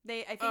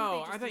 I think.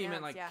 I thought you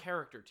meant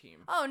character team.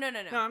 Oh no.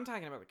 No, I'm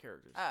talking about the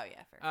characters. Oh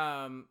yeah, fair.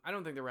 I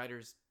don't think the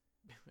writers.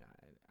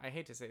 I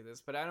hate to say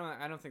this, but I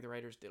don't think the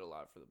writers did a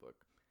lot for the book.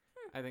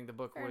 I think the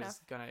book was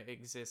gonna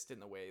exist in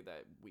the way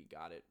that we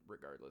got it,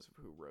 regardless of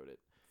who wrote it.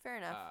 Fair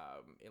enough.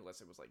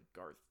 Unless it was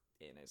Garth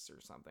Ennis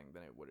or something,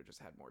 then it would have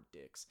just had more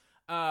dicks.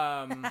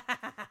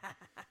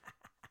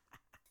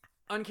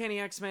 Uncanny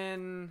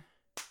X-Men,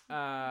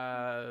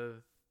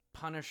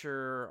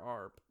 Punisher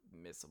are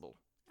missable.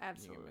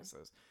 Absolutely. You can miss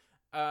those.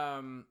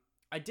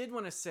 I did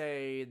want to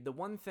say the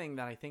one thing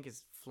that I think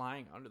is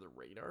flying under the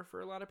radar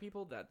for a lot of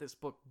people that this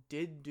book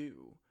did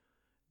do,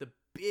 the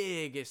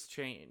biggest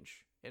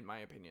change, in my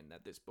opinion,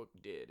 that this book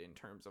did in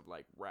terms of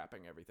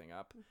wrapping everything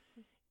up,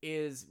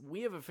 is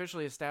we have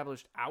officially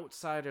established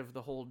outside of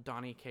the whole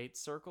Donny Cates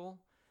circle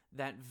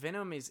that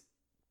Venom is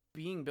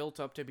being built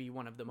up to be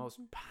one of the most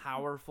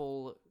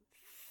powerful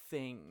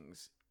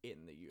things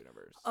in the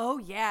universe. Oh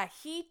yeah,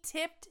 he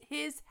tipped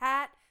his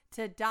hat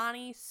to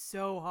Donnie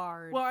so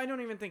hard. Well, I don't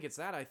even think it's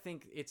that. I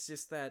think it's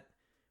just that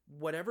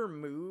whatever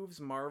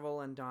moves Marvel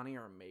and Donnie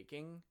are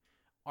making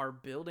are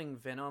building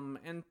Venom,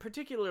 and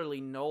particularly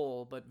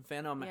Knull, but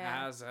Venom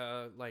as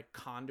a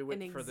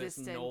conduit for this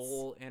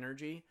Knull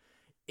energy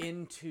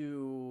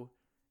into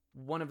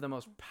one of the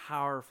most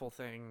powerful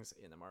things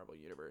in the Marvel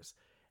universe.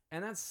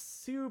 And that's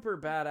super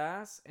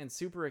badass and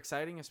super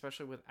exciting,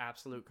 especially with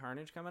Absolute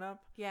Carnage coming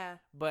up. Yeah.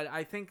 But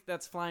I think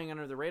that's flying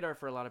under the radar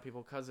for a lot of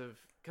people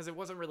because it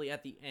wasn't really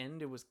at the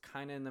end. It was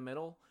kind of in the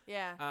middle.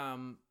 Yeah.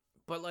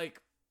 But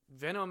like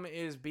Venom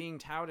is being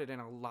touted in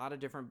a lot of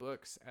different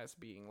books as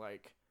being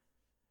like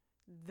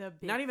the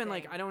big not even thing.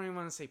 like, I don't even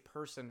want to say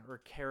person or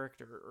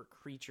character or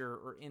creature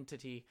or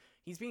entity.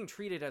 He's being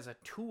treated as a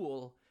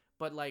tool,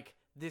 but like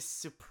this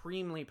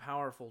supremely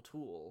powerful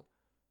tool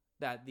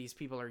that these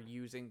people are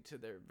using to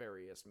their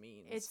various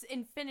means. It's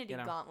Infinity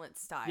Gauntlet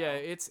style. Yeah,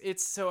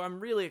 it's so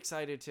I'm really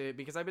excited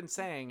because I've been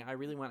saying I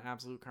really want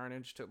Absolute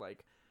Carnage to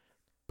like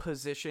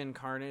position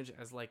Carnage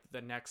as like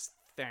the next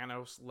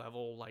Thanos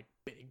level like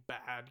big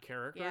bad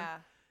character. Yeah.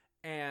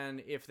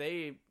 And if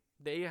they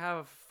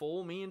have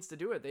full means to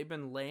do it, they've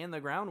been laying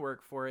the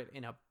groundwork for it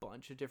in a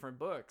bunch of different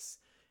books.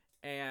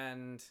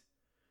 And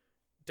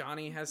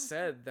Donnie has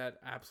said that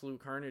Absolute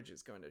Carnage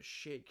is going to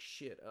shake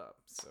shit up,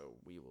 so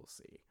we will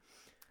see.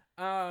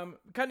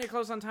 Cutting it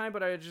close on time,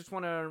 but I just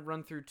want to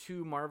run through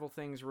 2 Marvel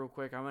things real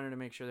quick. I wanted to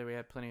make sure that we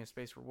had plenty of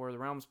space for War of the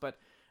Realms, but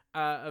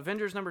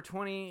Avengers number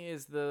 20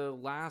 is the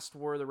last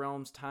War of the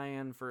Realms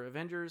tie-in for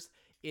Avengers.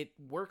 It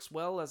works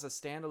well as a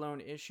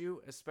standalone issue,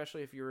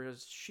 especially if you're a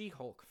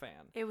She-Hulk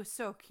fan. It was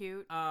so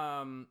cute.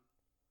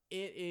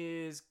 It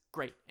is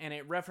great, and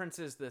it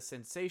references the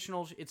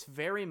sensational. It's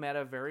very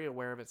meta, very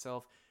aware of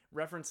itself.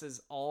 References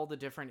all the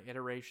different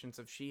iterations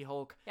of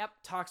She-Hulk. Yep.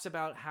 Talks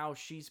about how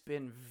she's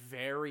been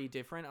very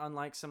different,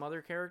 unlike some other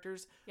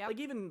characters. Yep. Like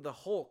even the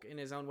Hulk in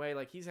his own way.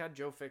 Like he's had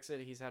Joe Fixit,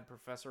 he's had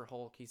Professor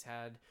Hulk, he's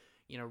had,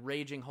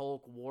 Raging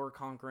Hulk, War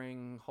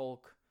Conquering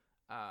Hulk,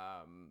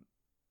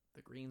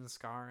 the Green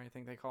Scar, I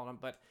think they called him.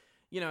 But,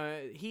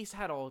 he's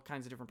had all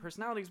kinds of different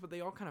personalities, but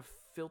they all kind of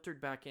filtered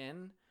back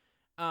in.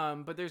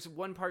 But there's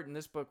one part in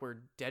this book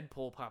where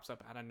Deadpool pops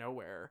up out of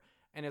nowhere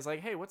and is like,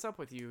 hey, what's up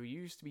with you?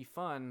 You used to be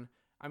fun.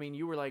 I mean,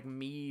 you were like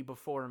me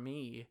before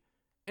me.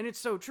 And it's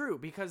so true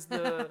because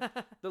the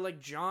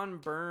like John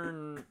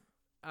Byrne,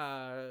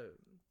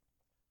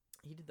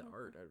 he did the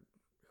art.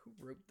 Who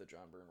wrote the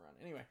John Byrne run?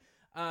 Anyway,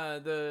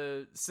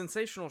 the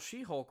Sensational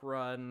She-Hulk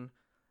run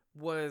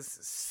was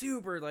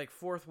super like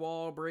fourth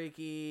wall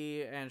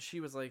breaky, and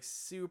she was like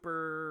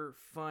super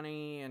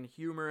funny and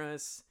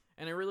humorous.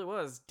 And it really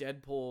was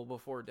Deadpool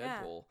before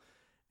Deadpool. Yeah.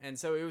 And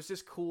so it was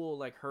just cool,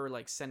 like, her,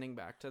 like, sending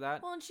back to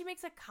that. Well, and she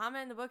makes a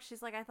comment in the book.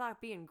 She's like, I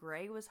thought being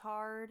gray was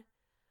hard.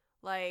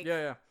 Like,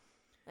 yeah.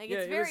 Like,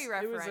 it's very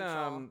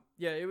referential.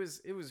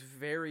 It was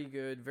very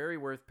good, very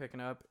worth picking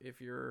up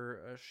if you're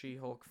a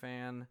She-Hulk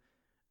fan.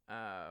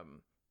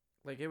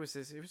 Like, it was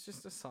just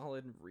a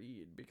solid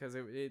read because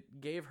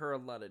it gave her a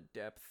lot of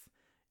depth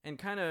and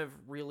kind of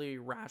really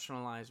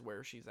rationalized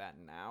where she's at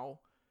now.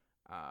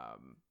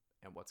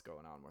 And what's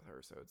going on with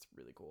her, so it's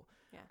really cool.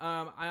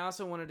 Yeah. I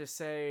also wanted to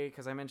say,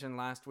 because I mentioned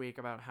last week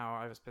about how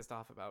I was pissed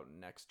off about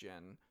Next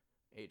Gen,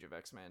 Age of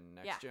X-Men,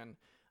 Next Gen.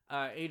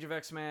 Age of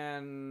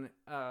X-Men,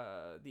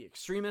 The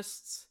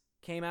Extremists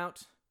came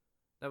out.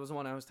 That was the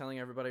one I was telling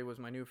everybody was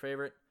my new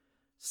favorite.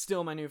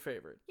 Still my new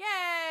favorite.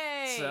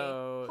 Yay!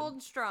 So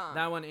holding strong.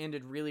 That one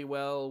ended really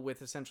well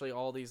with essentially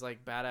all these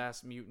like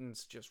badass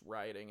mutants just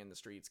rioting in the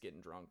streets,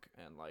 getting drunk,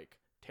 and like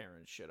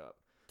tearing shit up.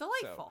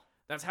 Delightful. So,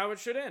 that's how it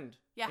should end.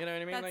 Yeah, you know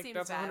what I mean? that Like seems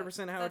that's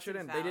 100% how it should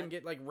end. valid. They didn't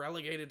get like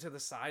relegated to the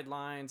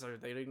sidelines, or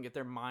they didn't get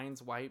their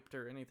minds wiped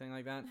or anything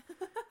like that.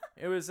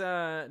 It was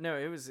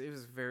it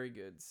was very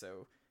good.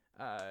 So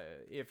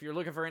if you're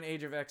looking for an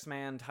Age of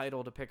X-Men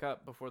title to pick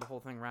up before the whole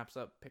thing wraps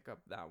up, pick up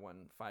that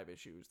one. 5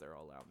 issues. They're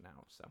all out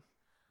now. So.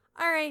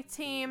 All right,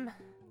 team.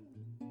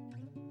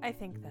 I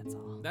think that's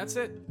all. That's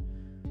it.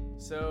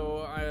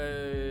 So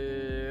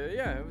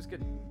it was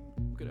good.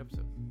 Good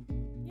episode.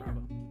 Yeah.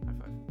 Bravo. High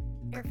five.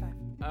 Air five.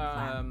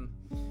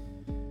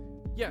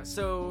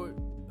 So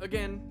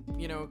again,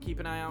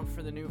 keep an eye out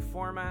for the new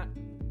format.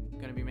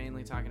 Gonna be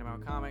mainly talking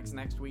about comics.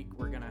 Next week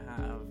we're gonna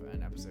have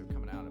an episode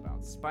coming out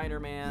about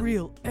Spider-Man.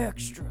 Real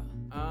extra.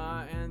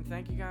 And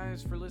thank you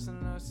guys for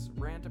listening to us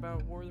rant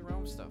about War of the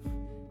Realms stuff.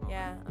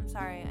 Yeah, I'm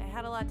sorry. I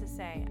had a lot to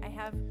say. I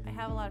have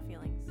a lot of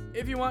feelings.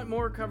 If you want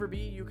more Cover B,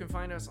 you can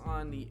find us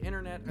on the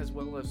internet as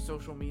well as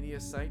social media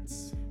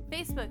sites.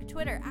 Facebook,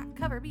 Twitter,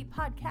 @CoverB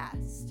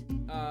Podcast.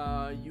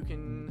 You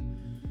can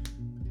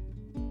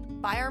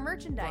buy our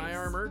merchandise. Buy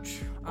our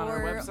merch on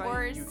our website.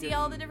 Or see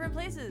all the different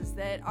places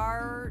that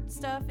our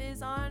stuff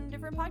is on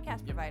different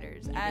podcast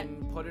providers at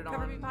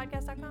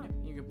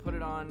coverbpodcast.com. You can put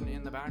it on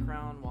in the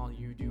background while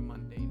you do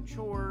mundane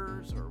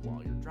chores or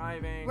while you're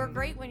driving. We're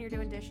great when you're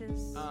doing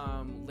dishes.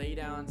 Lay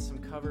down some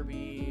Cover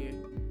B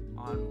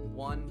on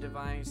one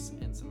device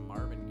and some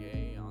Marvin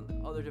Gaye on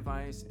the other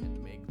device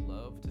and make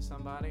love to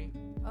somebody.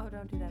 Oh,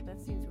 don't do that. That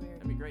seems weird.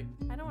 That'd be great.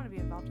 I don't want to be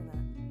involved in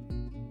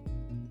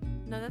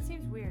that. No, that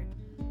seems weird.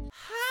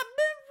 I've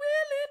been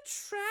really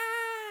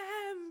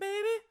trying,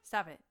 baby.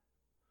 Stop it.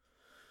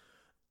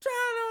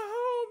 Trying to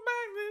hold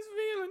back this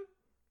feeling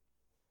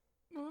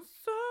for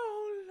so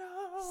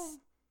long.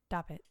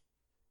 Stop it.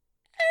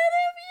 And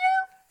if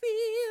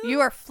you feel you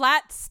are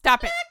flat,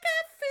 stop it. like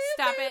I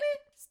feel, Stop baby, it.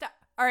 Stop.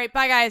 All right,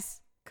 bye,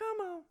 guys. come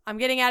on. I'm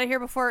getting out of here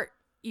before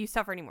you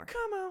suffer anymore.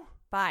 Come on.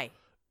 Bye.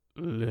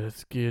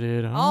 Let's get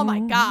it on. Oh my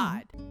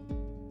God.